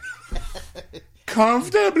Moon.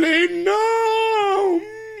 Comfortably numb.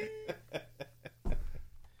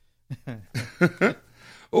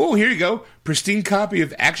 Oh, here you go. Pristine copy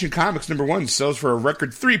of Action Comics #1 sells for a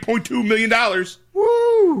record $3.2 million.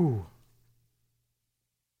 Woo!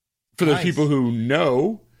 For those people who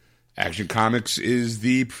know, Action Comics is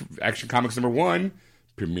the Action Comics #1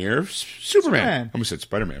 premiere of Superman. I almost said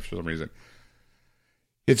Spider-Man for some reason.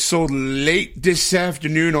 It sold late this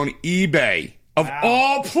afternoon on eBay, of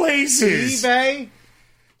all places. eBay?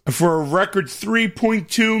 For a record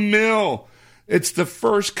 $3.2 million. It's the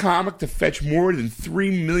first comic to fetch more than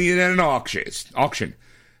 $3 million at an auction.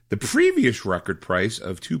 The previous record price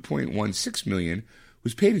of $2.16 million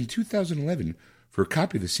was paid in 2011 for a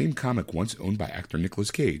copy of the same comic once owned by actor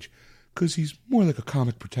Nicolas Cage, because he's more like a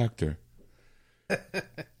comic protector.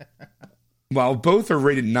 While both are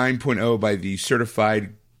rated 9.0 by the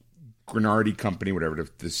Certified Granardi Company, whatever,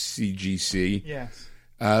 the CGC. Yes.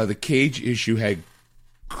 The Cage issue had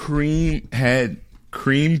cream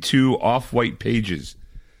to off-white pages.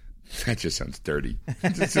 That just sounds dirty.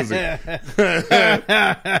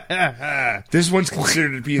 This one's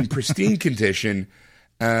considered to be in pristine condition.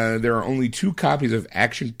 There are only 2 copies of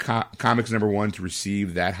Action Comics #1 to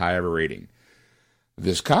receive that high of a rating.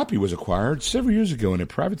 This copy was acquired several years ago in a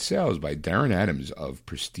private sales by Darren Adams of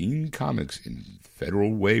Pristine Comics in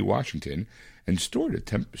Federal Way, Washington, and stored a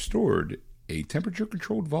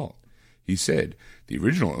temperature-controlled vault. He said the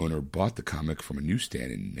original owner bought the comic from a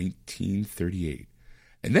newsstand in 1938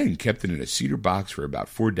 and then kept it in a cedar box for about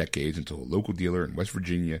 4 decades until a local dealer in West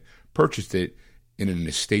Virginia purchased it in an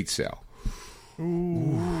estate sale.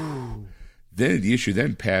 Ooh. Then the issue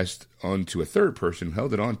then passed on to a third person who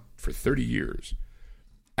held it on for 30 years.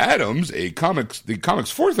 Adams, the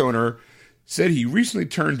comics' fourth owner, said he recently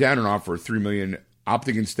turned down an offer of $3 million,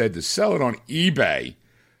 opting instead to sell it on eBay.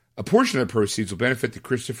 A portion of the proceeds will benefit the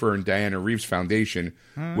Christopher and Diana Reeves Foundation,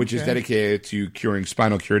 which is dedicated to curing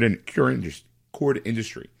spinal cord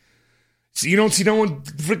industry. So you don't see no one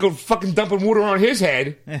fucking dumping water on his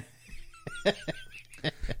head.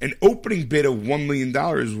 An opening bid of $1 million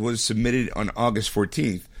was submitted on August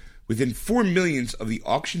 14th. Within 4 millions of the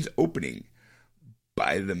auction's opening,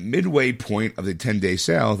 by the midway point of the 10-day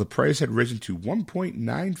sale, the price had risen to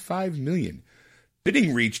 $1.95 million.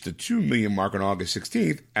 Bidding reached the $2 million mark on August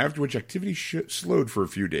 16th, after which activity slowed for a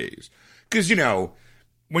few days. Because,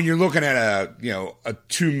 when you're looking at a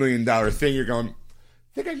 $2 million thing, you're going,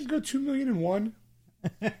 think I can go $2 million in one?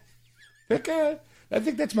 I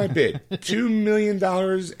think that's my bid. $2 million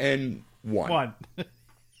and one.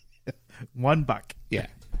 $1. Yeah.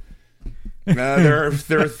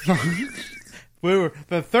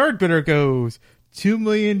 The third bidder goes $2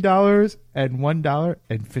 million and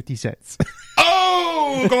 $1.50.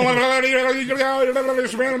 Oh!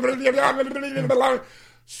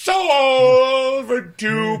 Sold for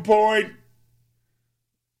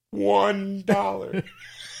 $2.1.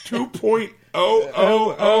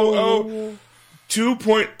 $2.000.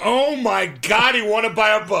 Oh my God, he want to buy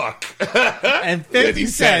a buck. And 50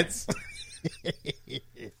 cents.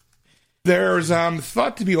 There's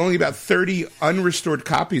thought to be only about 30 unrestored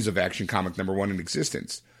copies of Action Comic number 1 in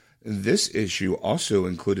existence. This issue also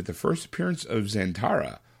included the first appearance of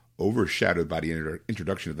Zantara, overshadowed by the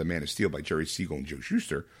introduction of the Man of Steel by Jerry Siegel and Joe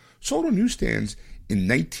Shuster, sold on newsstands in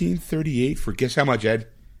 1938 for, guess how much, Ed?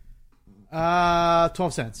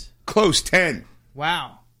 12 cents. Close, 10.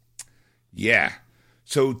 Wow. Yeah.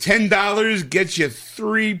 So $10 gets you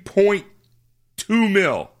 3.2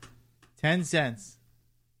 mil. 10 cents.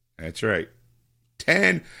 That's right.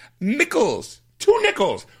 10 nickels. 2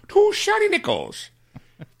 nickels. 2 shiny nickels.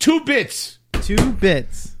 2 bits. 2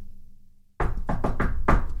 bits.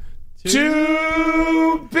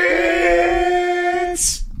 2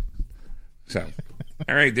 bits. So,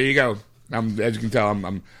 all right, there you go. As you can tell,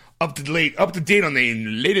 I'm up to date on the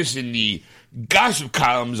latest in the gossip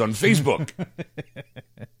columns on Facebook.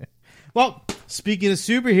 Well, speaking of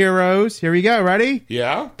superheroes, here we go. Ready?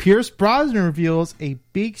 Yeah. Pierce Brosnan reveals a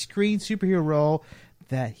big screen superhero role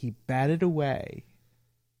that he batted away.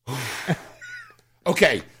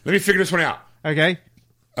 Okay, let me figure this one out. Okay.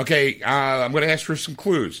 Okay, I'm going to ask for some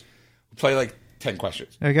clues. We'll play like 10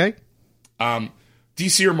 questions. Okay.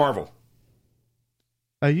 DC or Marvel?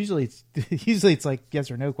 Usually it's like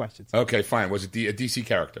yes or no questions. Okay, fine. Was it a DC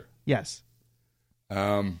character? Yes.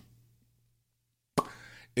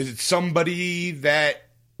 Is it somebody that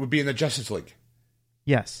would be in the Justice League?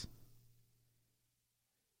 Yes.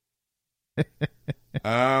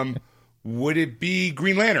 Would it be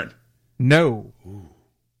Green Lantern? No. Ooh.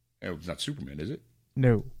 It's not Superman, is it?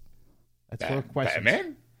 No. That's 4 questions.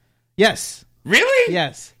 Batman? Yes. Really?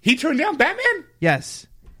 Yes. He turned down Batman? Yes.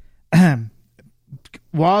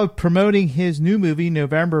 While promoting his new movie,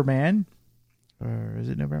 November Man. Or is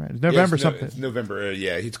it November? It's November something. It's November.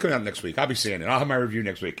 Yeah, it's coming out next week. I'll be seeing it. I'll have my review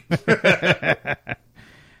next week.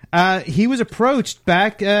 He was approached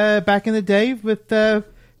back in the day with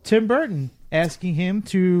Tim Burton, asking him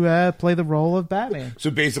to play the role of Batman. So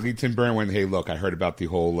basically, Tim Burton went, "Hey, look, I heard about the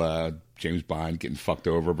whole James Bond getting fucked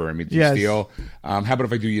over by Steel. How about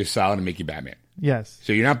if I do you a solid and make you Batman?" Yes.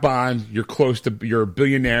 So you're not Bond. You're you're a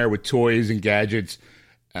billionaire with toys and gadgets.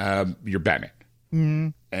 You're Batman. Mm-hmm.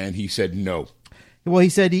 And he said no. Well, he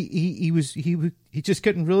said he just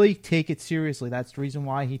couldn't really take it seriously. That's the reason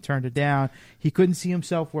why he turned it down. He couldn't see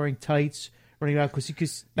himself wearing tights running around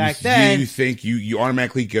because back then you think you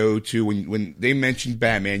automatically go to when they mentioned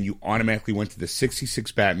Batman, you automatically went to the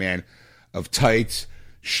 66 Batman of tights,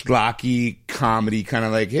 schlocky comedy, kind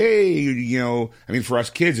of like, hey, I mean, for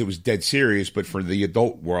us kids it was dead serious, but for the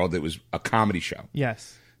adult world it was a comedy show.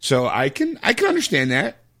 Yes. So I can understand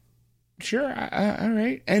that. Sure, all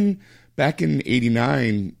right. And back in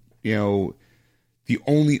 '89, the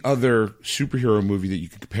only other superhero movie that you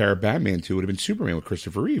could compare Batman to would have been Superman with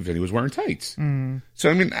Christopher Reeve, and he was wearing tights. Mm.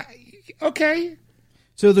 So, I mean, okay.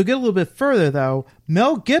 So they'll get a little bit further, though.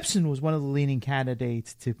 Mel Gibson was one of the leading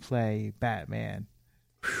candidates to play Batman.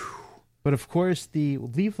 Whew. But, of course, the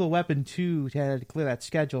Lethal Weapon 2 had to clear that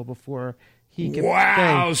schedule before he could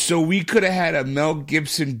Wow, so we could have had a Mel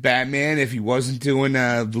Gibson Batman if he wasn't doing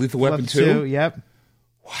Lethal Weapon 2? Yep.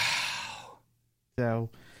 Wow. So...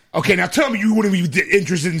 Okay, now tell me you wouldn't be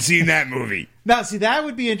interested in seeing that movie. Now, see, that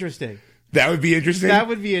would be interesting. That would be interesting? That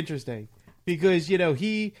would be interesting. because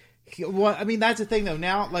well, I mean, that's the thing though.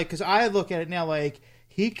 Now, like, because I look at it now, like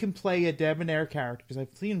he can play a debonair character because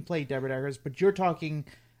I've seen him play debonair characters, but you're talking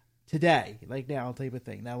today, like now type of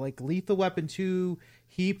thing. Now, like Lethal Weapon 2,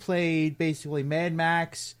 he played basically Mad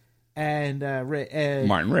Max and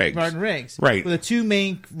Martin Riggs, right? Were the two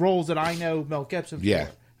main roles that I know Mel Gibson for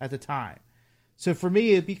at the time. So for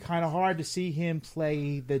me, it'd be kind of hard to see him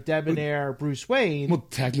play the debonair Bruce Wayne. Well,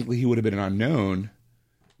 technically, he would have been an unknown,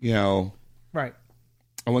 Right.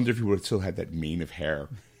 I wonder if he would have still had that mane of hair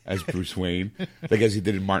as Bruce Wayne, like as he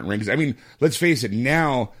did in Martin Riggs. I mean, let's face it.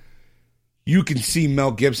 Now you can see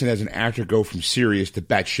Mel Gibson as an actor go from serious to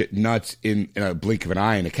batshit nuts in a blink of an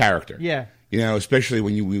eye in a character. Yeah. Especially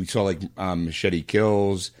when we saw like Machete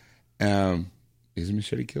Kills. Is it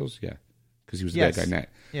Machete Kills? Yeah. Because he was the bad guy in that.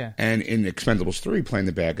 Yeah. And in Expendables 3 playing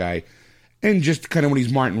the bad guy. And just kind of when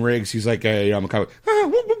he's Martin Riggs, he's like, I'm a cowboy.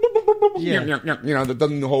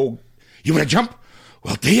 The whole, you want to jump?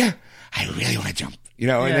 Well, do you? I really want to jump. And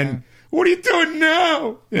then, what are you doing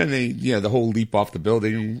now? And they, the whole leap off the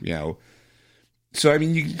building, So, I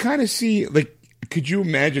mean, you can kind of see, like, could you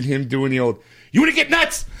imagine him doing the old, you want to get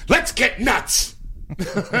nuts? Let's get nuts.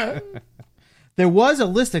 There was a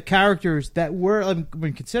list of characters that were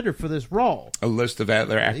been considered for this role. A list of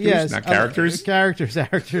other actors, not characters?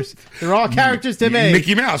 Actors. They're all characters to me.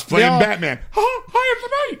 Mickey Mouse playing Batman. I am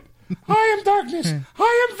the night. I am darkness.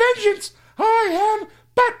 I am vengeance. I am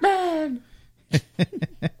Batman.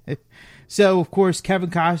 So, of course, Kevin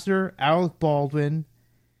Costner, Alec Baldwin.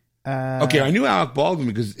 Okay, I knew Alec Baldwin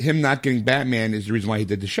because him not getting Batman is the reason why he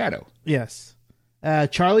did The Shadow. Yes.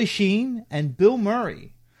 Charlie Sheen and Bill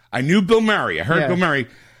Murray. I knew Bill Murray. I heard Bill Murray.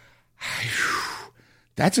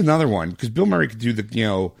 That's another one because Bill Murray could do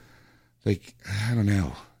the, like, I don't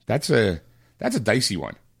know. That's a dicey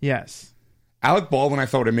one. Yes. Alec Baldwin, I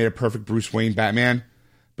thought would have made a perfect Bruce Wayne Batman,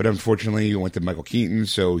 but unfortunately he went to Michael Keaton,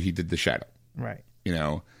 so he did The Shadow. Right.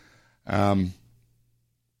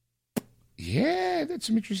 Yeah, that's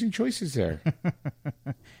some interesting choices there.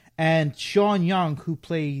 And Sean Young, who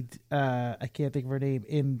played, I can't think of her name,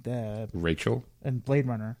 in Rachel? In Blade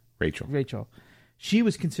Runner. Rachel. She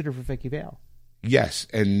was considered for Vicky Vale. Yes,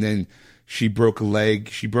 and then she broke a leg.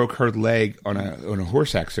 She broke her leg on a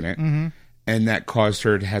horse accident, and that caused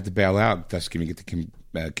her to have to bail out, thus giving it to Kim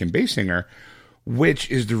Basinger,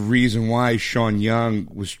 which is the reason why Sean Young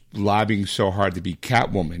was lobbying so hard to be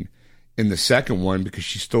Catwoman in the second one, because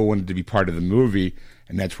she still wanted to be part of the movie,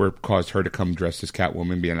 and that's where it caused her to come dressed as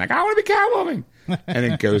Catwoman, being like, I want to be Catwoman. And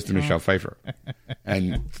it goes to Michelle Pfeiffer.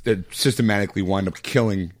 And it systematically wound up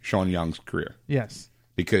killing Sean Young's career. Yes.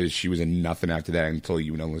 Because she was in nothing after that until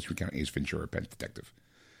unless we count Ace Ventura, Pet Detective.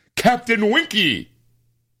 Captain Winky!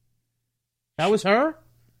 That was her?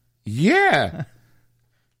 Yeah.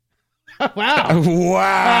 Wow.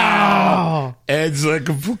 Wow. Ed's like,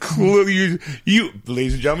 you,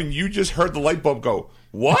 ladies and gentlemen, you just heard the light bulb go,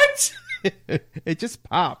 what? It just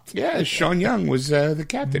popped. Yeah, Sean Young was the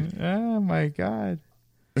captain. Oh, my God.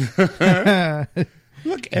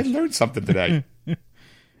 Look, Ed learned something today.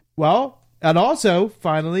 Well, and also,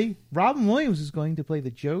 finally, Robin Williams is going to play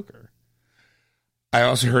the Joker. I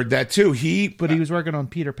also heard that, too. But he was working on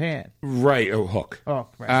Peter Pan. Right. Oh, Hook. Oh,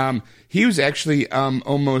 right. He was actually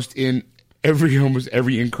almost in almost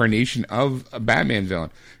every incarnation of a Batman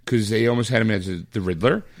villain, because they almost had him as the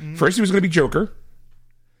Riddler. Mm-hmm. First, he was going to be Joker.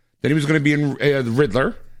 Then he was going to be in the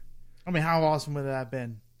Riddler. I mean, how awesome would that have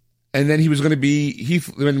been? And then he was going to be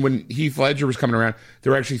when Heath Ledger was coming around,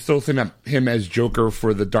 they were actually still thinking him as Joker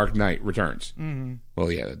for the Dark Knight Returns. Mm-hmm.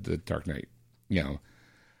 Well, yeah, the Dark Knight.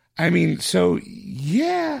 I mean, so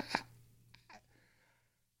yeah,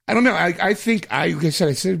 I don't know. I think like I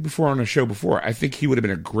said before on a show before, I think he would have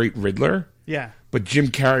been a great Riddler. Yeah, but Jim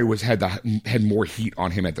Carrey had more heat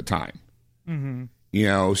on him at the time. Mm-hmm.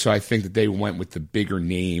 So I think that they went with the bigger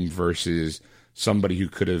name versus somebody who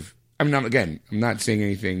could have. I mean, I'm not saying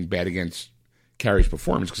anything bad against Carrey's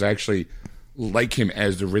performance, because I actually like him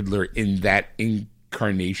as the Riddler in that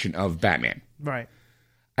incarnation of Batman. Right.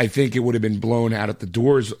 I think it would have been blown out at the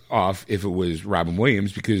doors off if it was Robin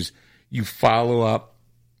Williams, because you follow up,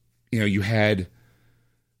 you had,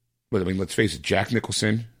 let's face it, Jack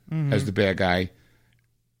Nicholson as the bad guy,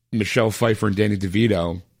 Michelle Pfeiffer and Danny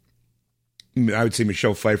DeVito. I would say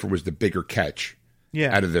Michelle Pfeiffer was the bigger catch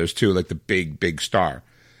out of those two, like the big star.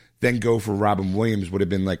 Then go for Robin Williams would have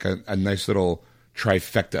been like a nice little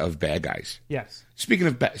trifecta of bad guys. Yes. Speaking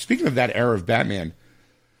of that era of Batman,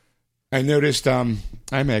 I noticed I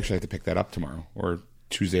may actually have to pick that up tomorrow or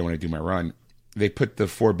Tuesday when I do my run. They put the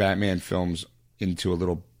 4 Batman films into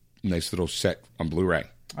a nice little set on Blu-ray.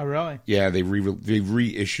 Oh, really? Yeah, they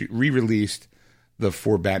re-released the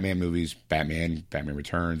 4 Batman movies, Batman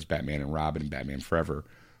Returns, Batman and Robin, and Batman Forever,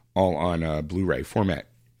 all on Blu-ray format.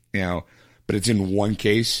 But it's in one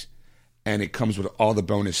case, and it comes with all the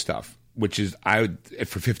bonus stuff, which is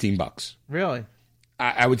for $15. Really?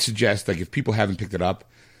 I would suggest, like, if people haven't picked it up,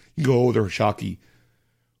 you can go, they're shocky.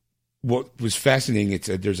 What was fascinating,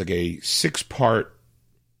 there's like a 6-part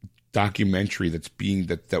documentary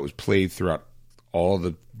that was played throughout all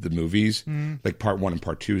the movies. Like part 1 and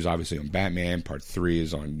part 2 is obviously on Batman, part 3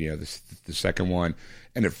 is on the second one,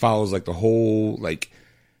 and it follows like the whole, like,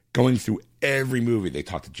 going through every movie. They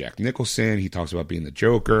talk to Jack Nicholson. He talks about being the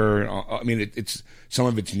Joker. I mean, it's some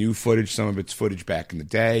of it's new footage, some of it's footage back in the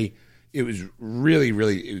day. It was really,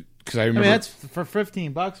 really, because I remember. that's for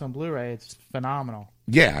 $15 on Blu-ray. It's phenomenal.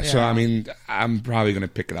 Yeah, so I mean, I'm probably going to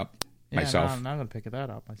pick it up myself. No, I'm not going to pick that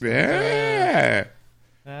up myself.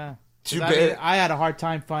 Yeah. Too bad. I had a hard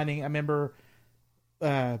time finding. I remember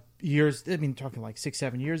talking like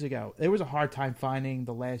 6-7 years ago. There was a hard time finding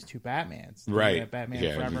the last 2 Batmans. Right. Batman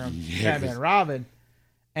Forever and Batman Robin.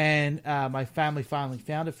 And my family finally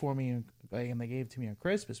found it for me, and they gave it to me on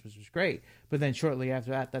Christmas, which was great. But then shortly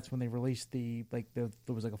after that, that's when they released there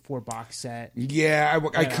was like a 4-box set. Yeah,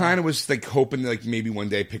 I kind of was like hoping to, like, maybe one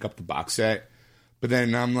day pick up the box set. But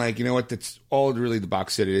then I'm like, you know what? That's all really the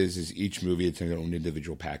box set is each movie. It's in their own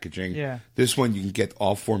individual packaging. Yeah. This one, you can get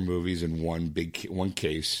all 4 movies in one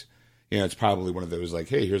case. It's probably one of those, like,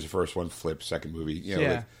 hey, here's the first one, flip, second movie.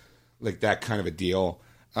 Like that kind of a deal.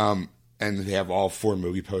 And they have all 4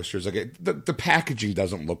 movie posters. Like the packaging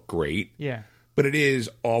doesn't look great. Yeah. But it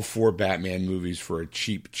is all 4 Batman movies for a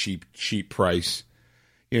cheap price.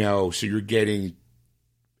 So you're getting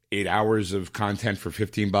 8 hours of content for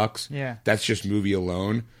 $15. Yeah. That's just movie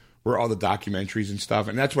alone, where all the documentaries and stuff.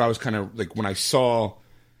 And that's what I was kind of like when I saw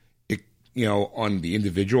it, on the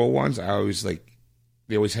individual ones, I always like,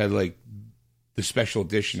 they always had like the special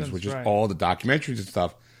editions, which is all the documentaries and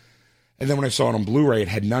stuff. And then when I saw it on Blu-ray, it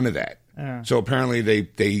had none of that. So apparently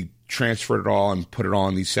they transferred it all and put it all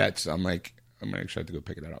on these sets. I'm like, I'm going to actually have to go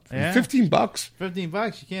pick it up. Yeah. $15.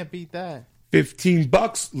 $15, you can't beat that.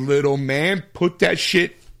 $15, little man. Put that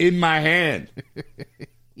shit in my hand.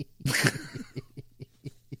 You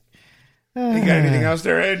got anything else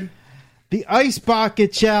there, Ed? The Ice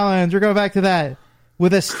Bucket Challenge. We're going back to that.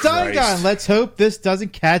 With a stun gun. Let's hope this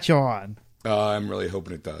doesn't catch on. I'm really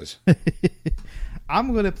hoping it does.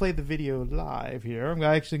 I'm going to play the video live here. I'm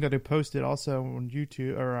actually going to post it also on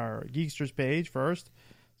YouTube or our Geeksters page first.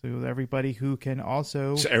 So everybody who can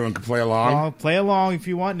also... So everyone can play along? Play along if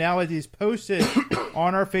you want. Now it is posted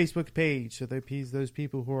on our Facebook page. So those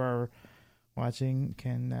people who are watching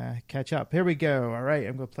can catch up. Here we go. All right,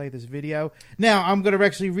 I'm going to play this video. Now, I'm going to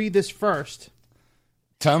actually read this first.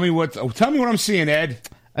 Tell me what I'm seeing, Ed.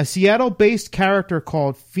 A Seattle-based character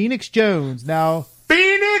called Phoenix Jones. Now...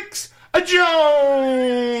 Phoenix Jones!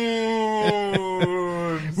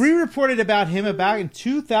 We reported about him in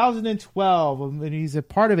 2012, and he's a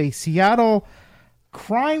part of a Seattle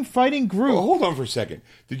crime-fighting group. Oh, hold on for a second.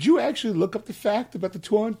 Did you actually look up the fact about the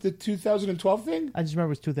 2012 thing? I just remember it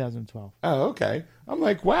was 2012. Oh, okay. I'm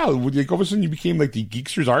like, wow. All of a sudden you became like the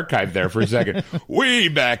Geeksters archive there for a second. Way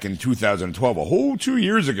back in 2012, a whole 2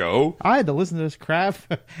 years ago. I had to listen to this crap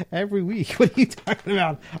every week. What are you talking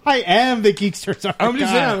about? I am the Geeksters archive. I'm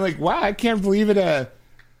just saying, I'm like, wow, I can't believe it.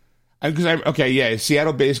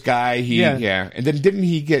 Seattle-based guy. And then didn't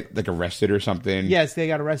he get like arrested or something? Yes, they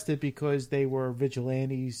got arrested because they were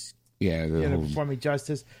vigilantes. Yeah, performing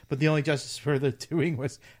justice, but the only justice for they're doing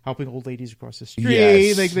was helping old ladies across the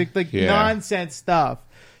street, like nonsense stuff.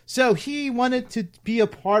 So he wanted to be a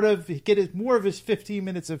part of, get more of his 15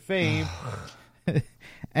 minutes of fame,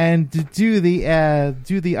 and to do the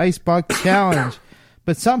Ice Bucket Challenge,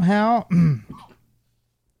 but somehow.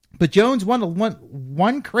 But Jones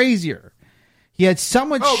one crazier. He had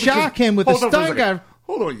someone shock him with a stun gun.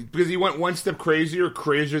 Hold on, because he went one step crazier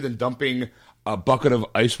than dumping a bucket of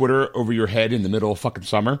ice water over your head in the middle of fucking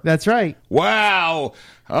summer. That's right. Wow.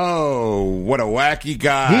 Oh, what a wacky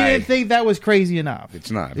guy. He didn't think that was crazy enough.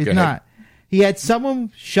 It's not. It's not. He had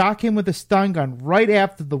someone shock him with a stun gun right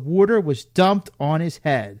after the water was dumped on his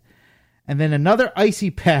head. And then another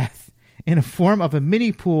icy path in the form of a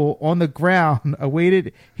mini pool on the ground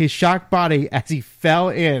awaited his shocked body as he fell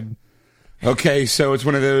in. Okay, so it's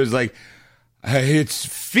one of those like, it's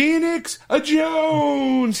Phoenix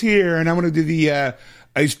Jones here, and I'm going to do the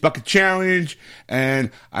Ice Bucket Challenge,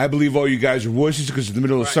 and I believe all you guys are wusses because it's the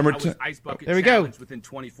middle of summertime. Ice Bucket there we Challenge go. Within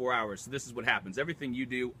 24 hours. So this is what happens. Everything you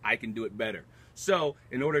do, I can do it better. So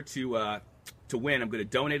in order to win, I'm going to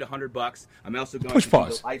donate $100. I'm also going to do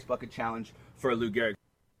the Ice Bucket Challenge for Lou Gehrig.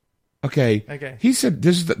 Okay. He said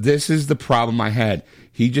this is the problem I had.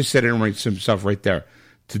 He just said it himself right there.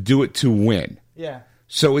 To do it to win. Yeah.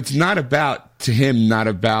 So it's not about, to him, not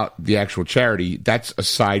about the actual charity. That's a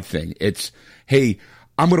side thing. It's, hey,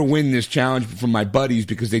 I'm going to win this challenge from my buddies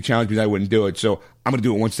because they challenged me that I wouldn't do it. So I'm going to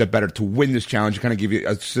do it one step better to win this challenge, kind of give you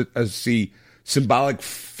a symbolic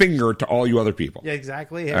finger to all you other people. Yeah,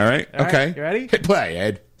 exactly. Yeah. All right. Okay. Right. You ready? Hit play,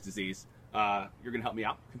 Ed. Disease. You're going to help me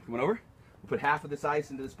out. Come on over. We'll put half of this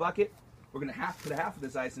ice into this bucket. We're going to put half of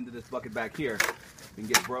this ice into this bucket back here. We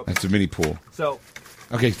can get broken. That's a mini pool. So,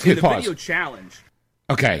 okay, hit pause. Video challenge.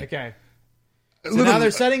 Okay. So now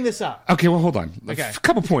they're setting this up. Okay, well, hold on. Okay. A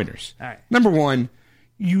couple pointers. All right. Number one,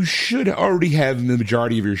 you should already have the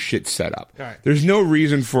majority of your shit set up. All right. There's no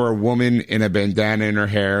reason for a woman in a bandana in her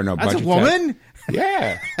hair and a That's bunch a of woman?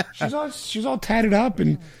 Yeah. She's all tatted up,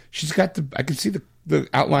 and she's got I can see the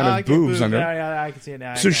outline of boobs under. Yeah, I can see it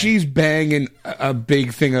now. So she's banging a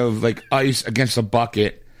big thing of like ice against a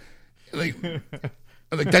bucket. Like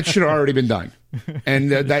that should have already been done.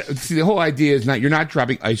 And the whole idea is you're not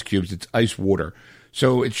dropping ice cubes, it's ice water.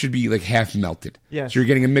 So it should be like half melted. Yes. So you're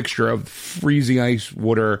getting a mixture of freezing ice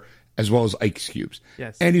water as well as ice cubes.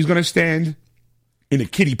 Yes. And he's going to stand in a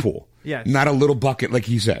kiddie pool. Yes. Not a little bucket like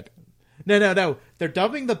he said. No. They're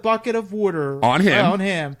dumping the bucket of water on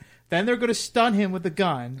him. Then they're going to stun him with the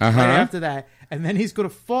gun right after that. And then he's going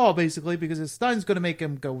to fall, basically, because the stun's going to make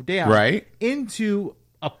him go down. Right. Into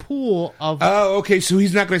a pool of... Oh, okay, so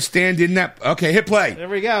he's not going to stand in that... Okay, hit play. There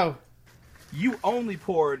we go. You only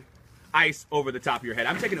poured ice over the top of your head.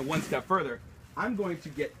 I'm taking it one step further. I'm going to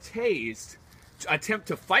get tased, to attempt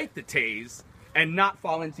to fight the tase, and not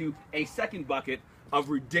fall into a second bucket of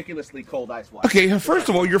ridiculously cold ice water. Okay, first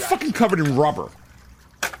of all, you're fucking covered in rubber.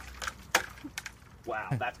 Wow,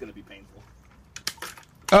 that's going to be painful.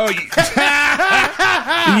 Oh,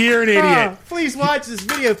 you're an idiot. Please watch this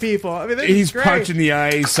video, people. I mean, he's punching the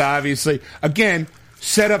ice, obviously. Again,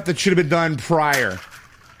 setup that should have been done prior.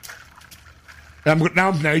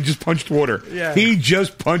 Now he just punched water. Yeah. He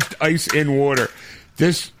just punched ice in water.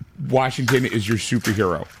 This Washington is your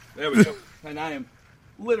superhero. There we go. And I am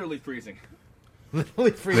literally freezing.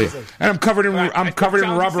 Literally freezing. And I'm covered in covered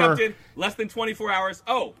in rubber. Accepted, less than 24 hours.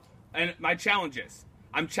 Oh, and my challenges.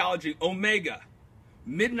 I'm challenging Omega,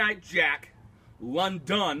 Midnight Jack,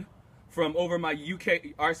 London from over my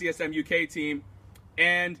RCSM UK team,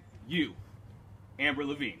 and you, Amber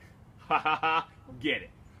Levine. Ha ha ha. Get it.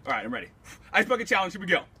 All right, I'm ready. Ice bucket challenge. Here we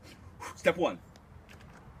go. Step one.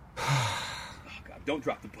 Oh, God, don't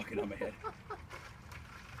drop the bucket on my head.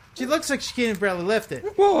 She looks like she can't barely lift it.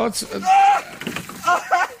 Well, it's... Wow,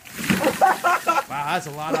 that's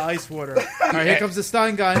a lot of ice water. All right, here comes the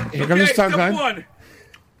stun gun. Here comes the stun gun. Step one.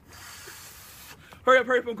 Hurry up,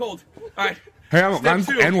 I'm cold. All right. Step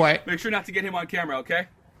two. And wait. Make sure not to get him on camera, okay?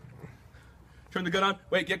 Turn the gun on.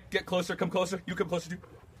 Wait, get closer. Come closer. You come closer, too.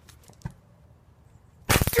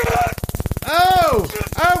 Oh!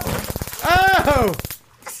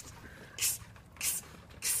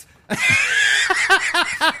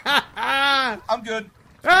 I'm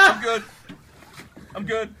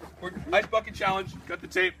good. Ice bucket challenge. Cut the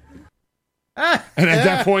tape. And at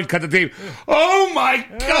that point, cut the tape. Oh my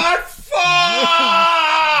God! Fuck!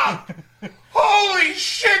 Holy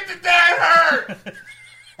shit! Did that hurt?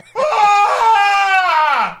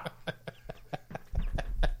 Ah!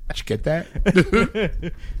 Did you get that?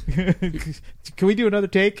 Can we do another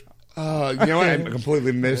take? You know what? I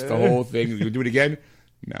completely missed the whole thing. You do it again?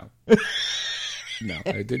 No. No,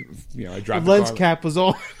 I didn't. I dropped the lens cap was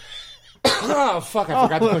on. Oh fuck!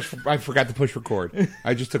 I forgot to push record.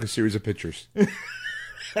 I just took a series of pictures.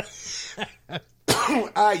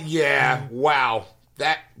 Yeah. Wow.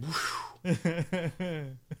 That.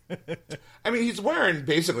 I mean, he's wearing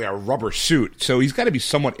basically a rubber suit, so he's got to be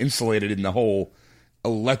somewhat insulated in the whole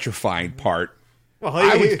electrifying part. Well,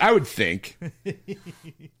 I would think.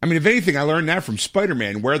 I mean, if anything, I learned that from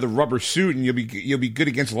Spider-Man. Wear the rubber suit, and you'll be good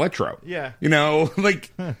against Electro. Yeah.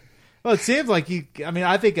 Like. Well, it seems like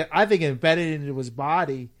I think embedded into his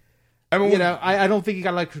body. I mean, I don't think he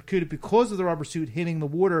got electrocuted because of the rubber suit hitting the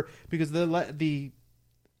water, because the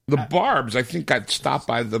barbs, I think, got stopped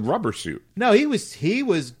by the rubber suit. No, he was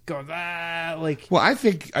going like. Well, I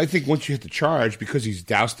think once you hit the charge, because he's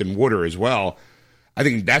doused in water as well, I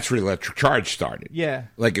think that's where the electric charge started. Yeah.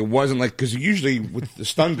 Like, it wasn't like, because usually with the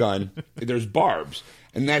stun gun, there's barbs,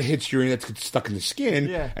 and that hits your, and that gets stuck in the skin,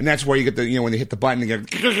 and that's where you get the, when they hit the button, they get,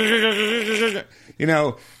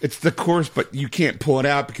 it's the course, but you can't pull it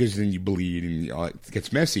out because then you bleed and it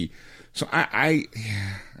gets messy. So I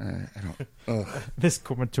don't. This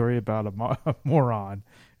commentary about a moron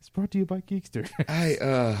is brought to you by Geekster.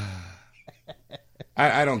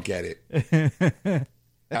 I don't get it.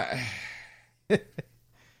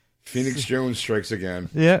 Phoenix Jones strikes again.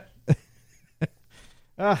 Yeah.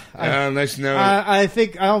 Nice note. I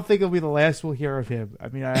don't think it'll be the last we'll hear of him. I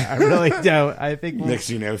mean, I really don't. I think next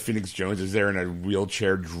thing you know, Phoenix Jones is there in a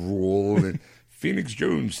wheelchair, drool, and Phoenix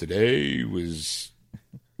Jones today was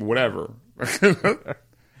whatever.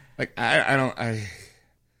 Like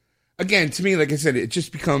again, to me, like I said, it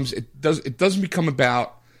just becomes it doesn't become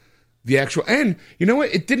about the actual. And you know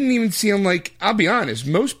what? It didn't even seem like, I'll be honest,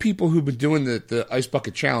 most people who've been doing the Ice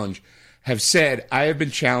Bucket Challenge have said, I have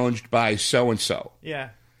been challenged by so-and-so. Yeah.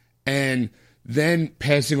 And then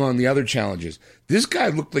passing on the other challenges. This guy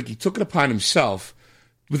looked like he took it upon himself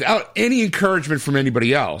without any encouragement from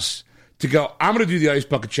anybody else to go, I'm going to do the Ice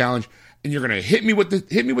Bucket Challenge, and you're going to hit me with the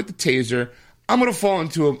taser. I'm going to fall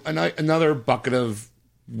into another bucket of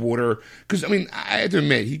water. Because, I mean, I have to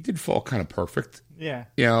admit, he did fall kind of perfect. Yeah.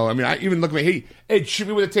 You know, I mean, I even look at me, hey, shoot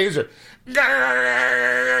me with a taser.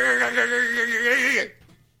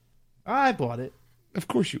 I bought it. Of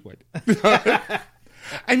course you would.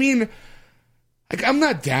 I mean, like, I'm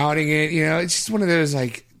not doubting it. You know, it's just one of those,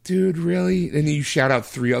 like, dude, really? And then you shout out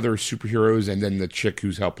 3 other superheroes and then the chick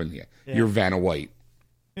who's helping you. Yeah. You're Vanna White.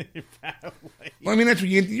 Vanna White. Well, I mean, that's what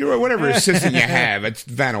you're whatever assistant you have. It's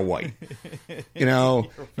Vanna White. You know,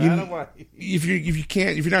 Vanna White. If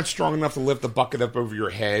you're not strong enough to lift the bucket up over your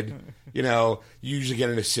head, you know, you usually get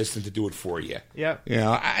an assistant to do it for you. Yep. You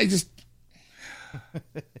know,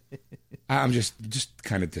 I'm just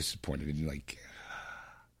kind of disappointed in, like,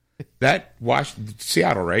 that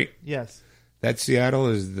Seattle, right? Yes. That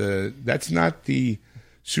Seattle that's not the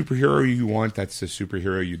superhero you want, that's the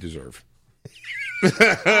superhero you deserve.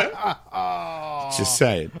 Just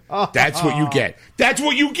saying. That's what you get. That's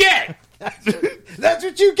what you get. That's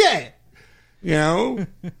what you get. You know?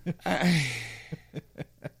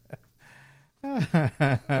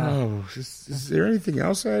 Is there anything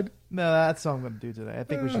else, Ed? No, that's all I'm going to do today. I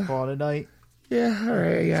think we should call it a night. Yeah, all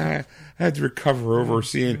right. Yeah, I had to recover over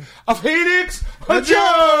seeing a Phoenix, a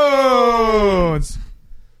Jones.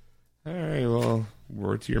 All right, well,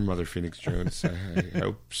 word to your mother, Phoenix Jones. I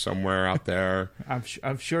hope somewhere out there.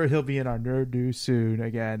 I'm sure he'll be in our nerd news soon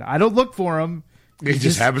again. I don't look for him. He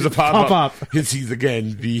just happens to pop up. He's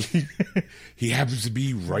again. He happens to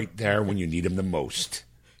be right there when you need him the most.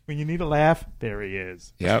 When you need a laugh, there he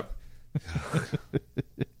is. Yep.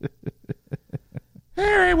 All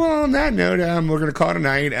right, well, on that note, we're going to call it a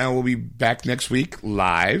night. We'll be back next week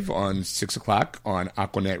live on 6 o'clock on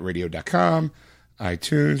AquanetRadio.com,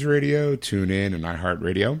 iTunes Radio, TuneIn, and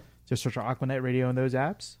iHeartRadio. Just search our Aquanet Radio in those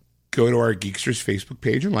apps. Go to our Geeksters Facebook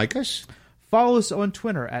page and like us. Follow us on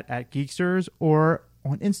Twitter at Geeksters or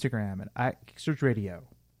on Instagram at Geeksters Radio.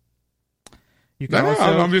 You can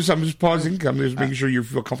I'm just pausing. I'm just making sure you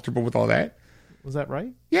feel comfortable with all that. Was that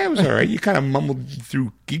right? Yeah, it was all right. You kind of mumbled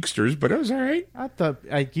through Geeksters, but it was all right. I thought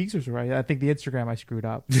Geeksters were right. I think the Instagram I screwed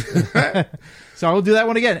up. So I will do that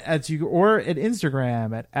one again. Or at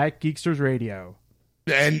Instagram at Geeksters Radio.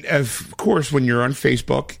 And of course, when you're on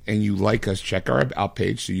Facebook and you like us, check our About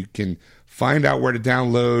page so you can find out where to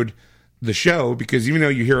download the show. Because even though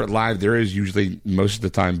you hear it live, there is usually most of the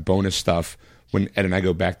time bonus stuff when Ed and I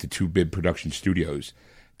go back to 2-Bib Production Studios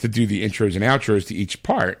to do the intros and outros to each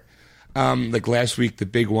part. Like last week, the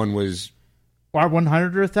big one was our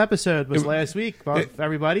 100th episode was last week,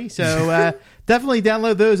 everybody. So definitely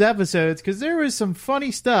download those episodes because there was some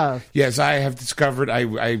funny stuff. Yes, I have discovered.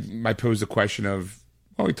 I posed the question of,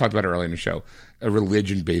 well, we talked about it earlier in the show, a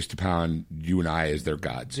religion based upon you and I as their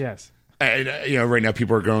gods. Yes. And, right now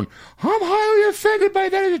people are going, I'm highly offended by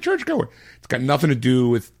that as a churchgoer. It's got nothing to do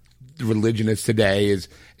with the religion as today is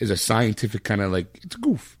a scientific kind of like, it's a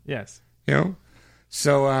goof. Yes.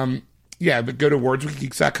 So, yeah, but go to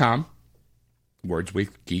wordswithgeeks.com,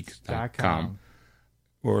 wordswithgeeks.com,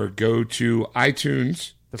 or go to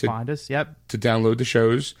iTunes to find us, to download the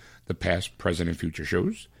shows, the past, present, and future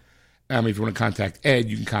shows. If you want to contact Ed,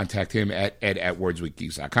 you can contact him at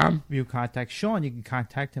ed@wordswithgeeks.com. If you contact Sean, you can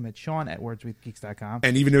contact him at sean@wordswithgeeks.com.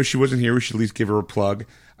 And even though she wasn't here, we should at least give her a plug.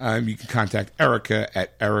 You can contact Erica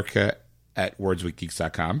at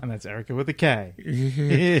wordswithgeeks.com. And that's Erica with a K.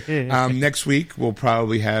 Next week, we'll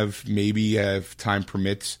probably have, maybe if time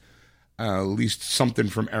permits, at least something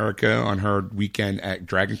from Erica on her weekend at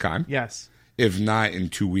DragonCon. Yes. If not, in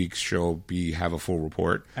 2 weeks, she'll have a full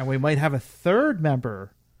report. And we might have a third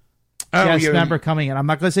member. Member coming in. I'm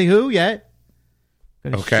not going to say who yet.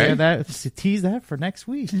 Okay. Tease that for next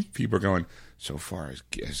week. People are going, so far as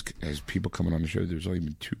people coming on the show, there's only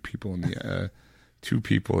been 2 people in the 2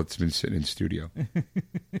 people that's been sitting in studio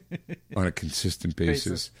on a consistent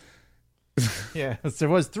basis. Yeah, there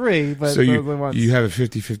was 3, but so you have a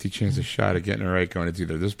 50-50 chance of shot at getting it right going. It's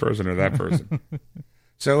either this person or that person.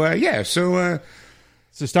 So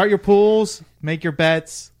start your pools, make your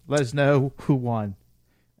bets, let us know who won,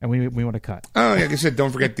 and we want to cut. Oh, like I said,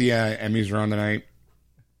 don't forget the Emmys are on tonight.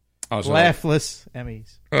 Also, Laughless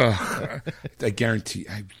Emmys. I guarantee,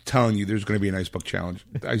 I'm telling you, there's going to be an ice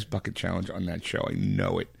bucket challenge on that show. I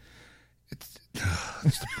know it. It's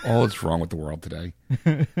all that's wrong with the world today.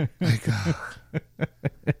 Like,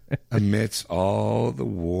 amidst all the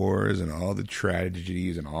wars and all the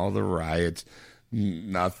tragedies and all the riots,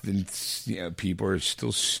 nothing. People are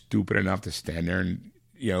still stupid enough to stand there and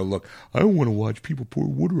look. I don't want to watch people pour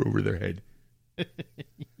water over their head.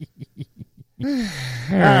 All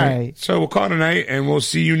right. So we'll call it a night, and we'll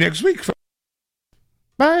see you next week.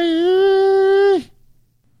 Bye.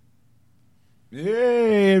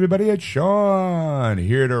 Hey, everybody, it's Sean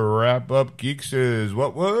here to wrap up Geeksters.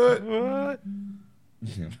 What?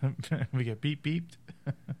 We get beeped.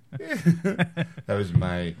 That was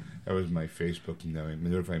my Facebook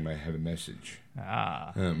notifying me I have a message.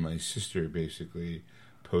 My sister basically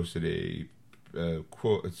posted a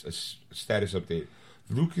quote, a status update.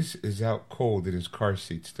 Lucas is out cold in his car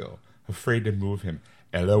seat still, afraid to move him.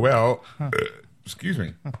 LOL. Excuse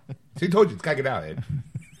me. See, I told you, it's gotta get out, Ed.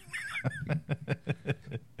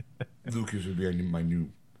 Lucas would be my new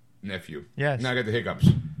nephew. Yes. Now I got the hiccups.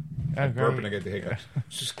 I burp and I get the hiccups.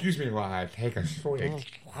 So excuse me while I take a swig.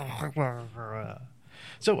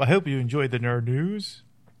 So I hope you enjoyed the nerd news.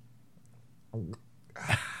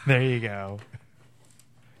 There you go.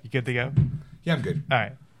 You good to go? Yeah, I'm good. All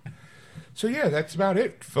right. So yeah, that's about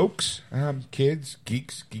it, folks. Kids,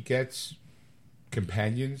 geeks, geekettes,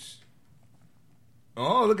 companions.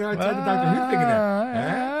 Oh, look how I tried the Doctor Who thing in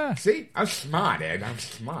there. See? I'm smart, Ed. I'm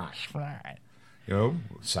smart.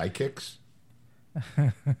 Sidekicks.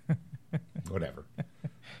 Whatever.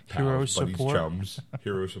 Hero Pals, buddies, support. chums.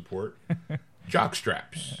 Hero support. Jock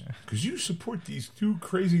straps. Because you support these 2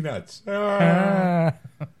 crazy nuts. No,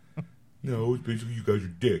 it's basically you guys are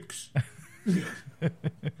dicks. All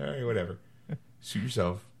right, whatever. Suit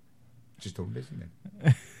yourself. Just don't listen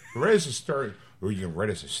then. Write us a stern, or you can write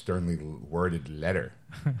us a sternly worded letter.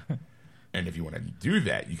 And if you want to do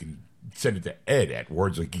that, you can send it to Ed at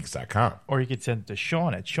wordswithgeeks.com. Or you could send it to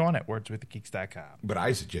Sean at wordswithgeeks.com. But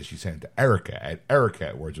I suggest you send it to Erica at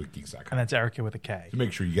wordswithgeeks.com. And that's Erica with a K. To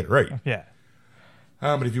make sure you get it right. Yeah.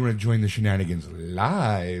 But if you want to join the shenanigans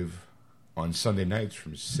live on Sunday nights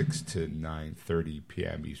from 6 to 9:30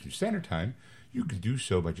 p.m. Eastern Standard Time, you can do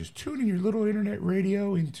so by just tuning your little internet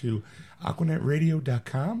radio into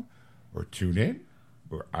aquanetradio.com or TuneIn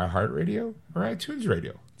or iHeartRadio or iTunes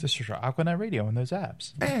Radio. Just search for Aquanet Radio in those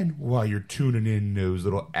apps. And while you're tuning in those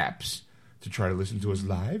little apps to try to listen to us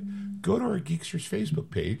live, go to our Geeksters Facebook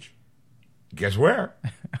page. Guess where?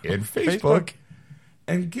 In Facebook.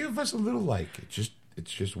 And give us a little like. It's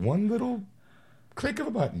just one little click of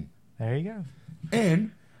a button. There you go.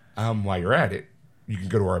 And while you're at it, you can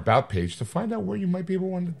go to our About page to find out where you might be able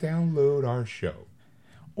to download our show.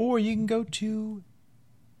 Or you can go to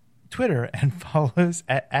Twitter and follow us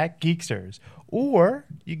at Geeksters. Or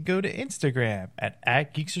you can go to Instagram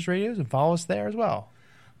at Geeksters Radios and follow us there as well.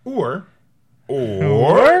 Or you can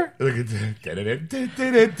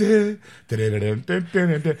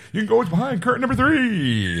go behind curtain number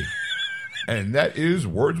 3. And that is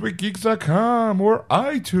wordswithgeeks.com or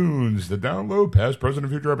iTunes to download past, present,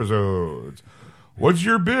 and future episodes. What's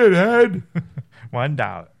your bid, Ed?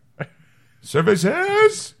 $1. Survey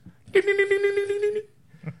says.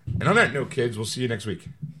 And on that note, kids, we'll see you next week.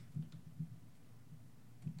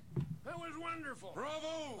 That was wonderful.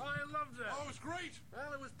 Bravo! I loved that. Oh, it was great.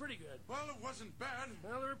 Well, it was pretty good. Well, it wasn't bad.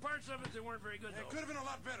 Well, there were parts of it that weren't very good, It though. could have been a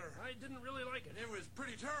lot better. I didn't really like it. It was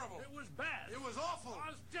pretty terrible. It was bad. It was awful. It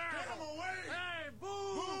was terrible. Get him away! Hey, boo!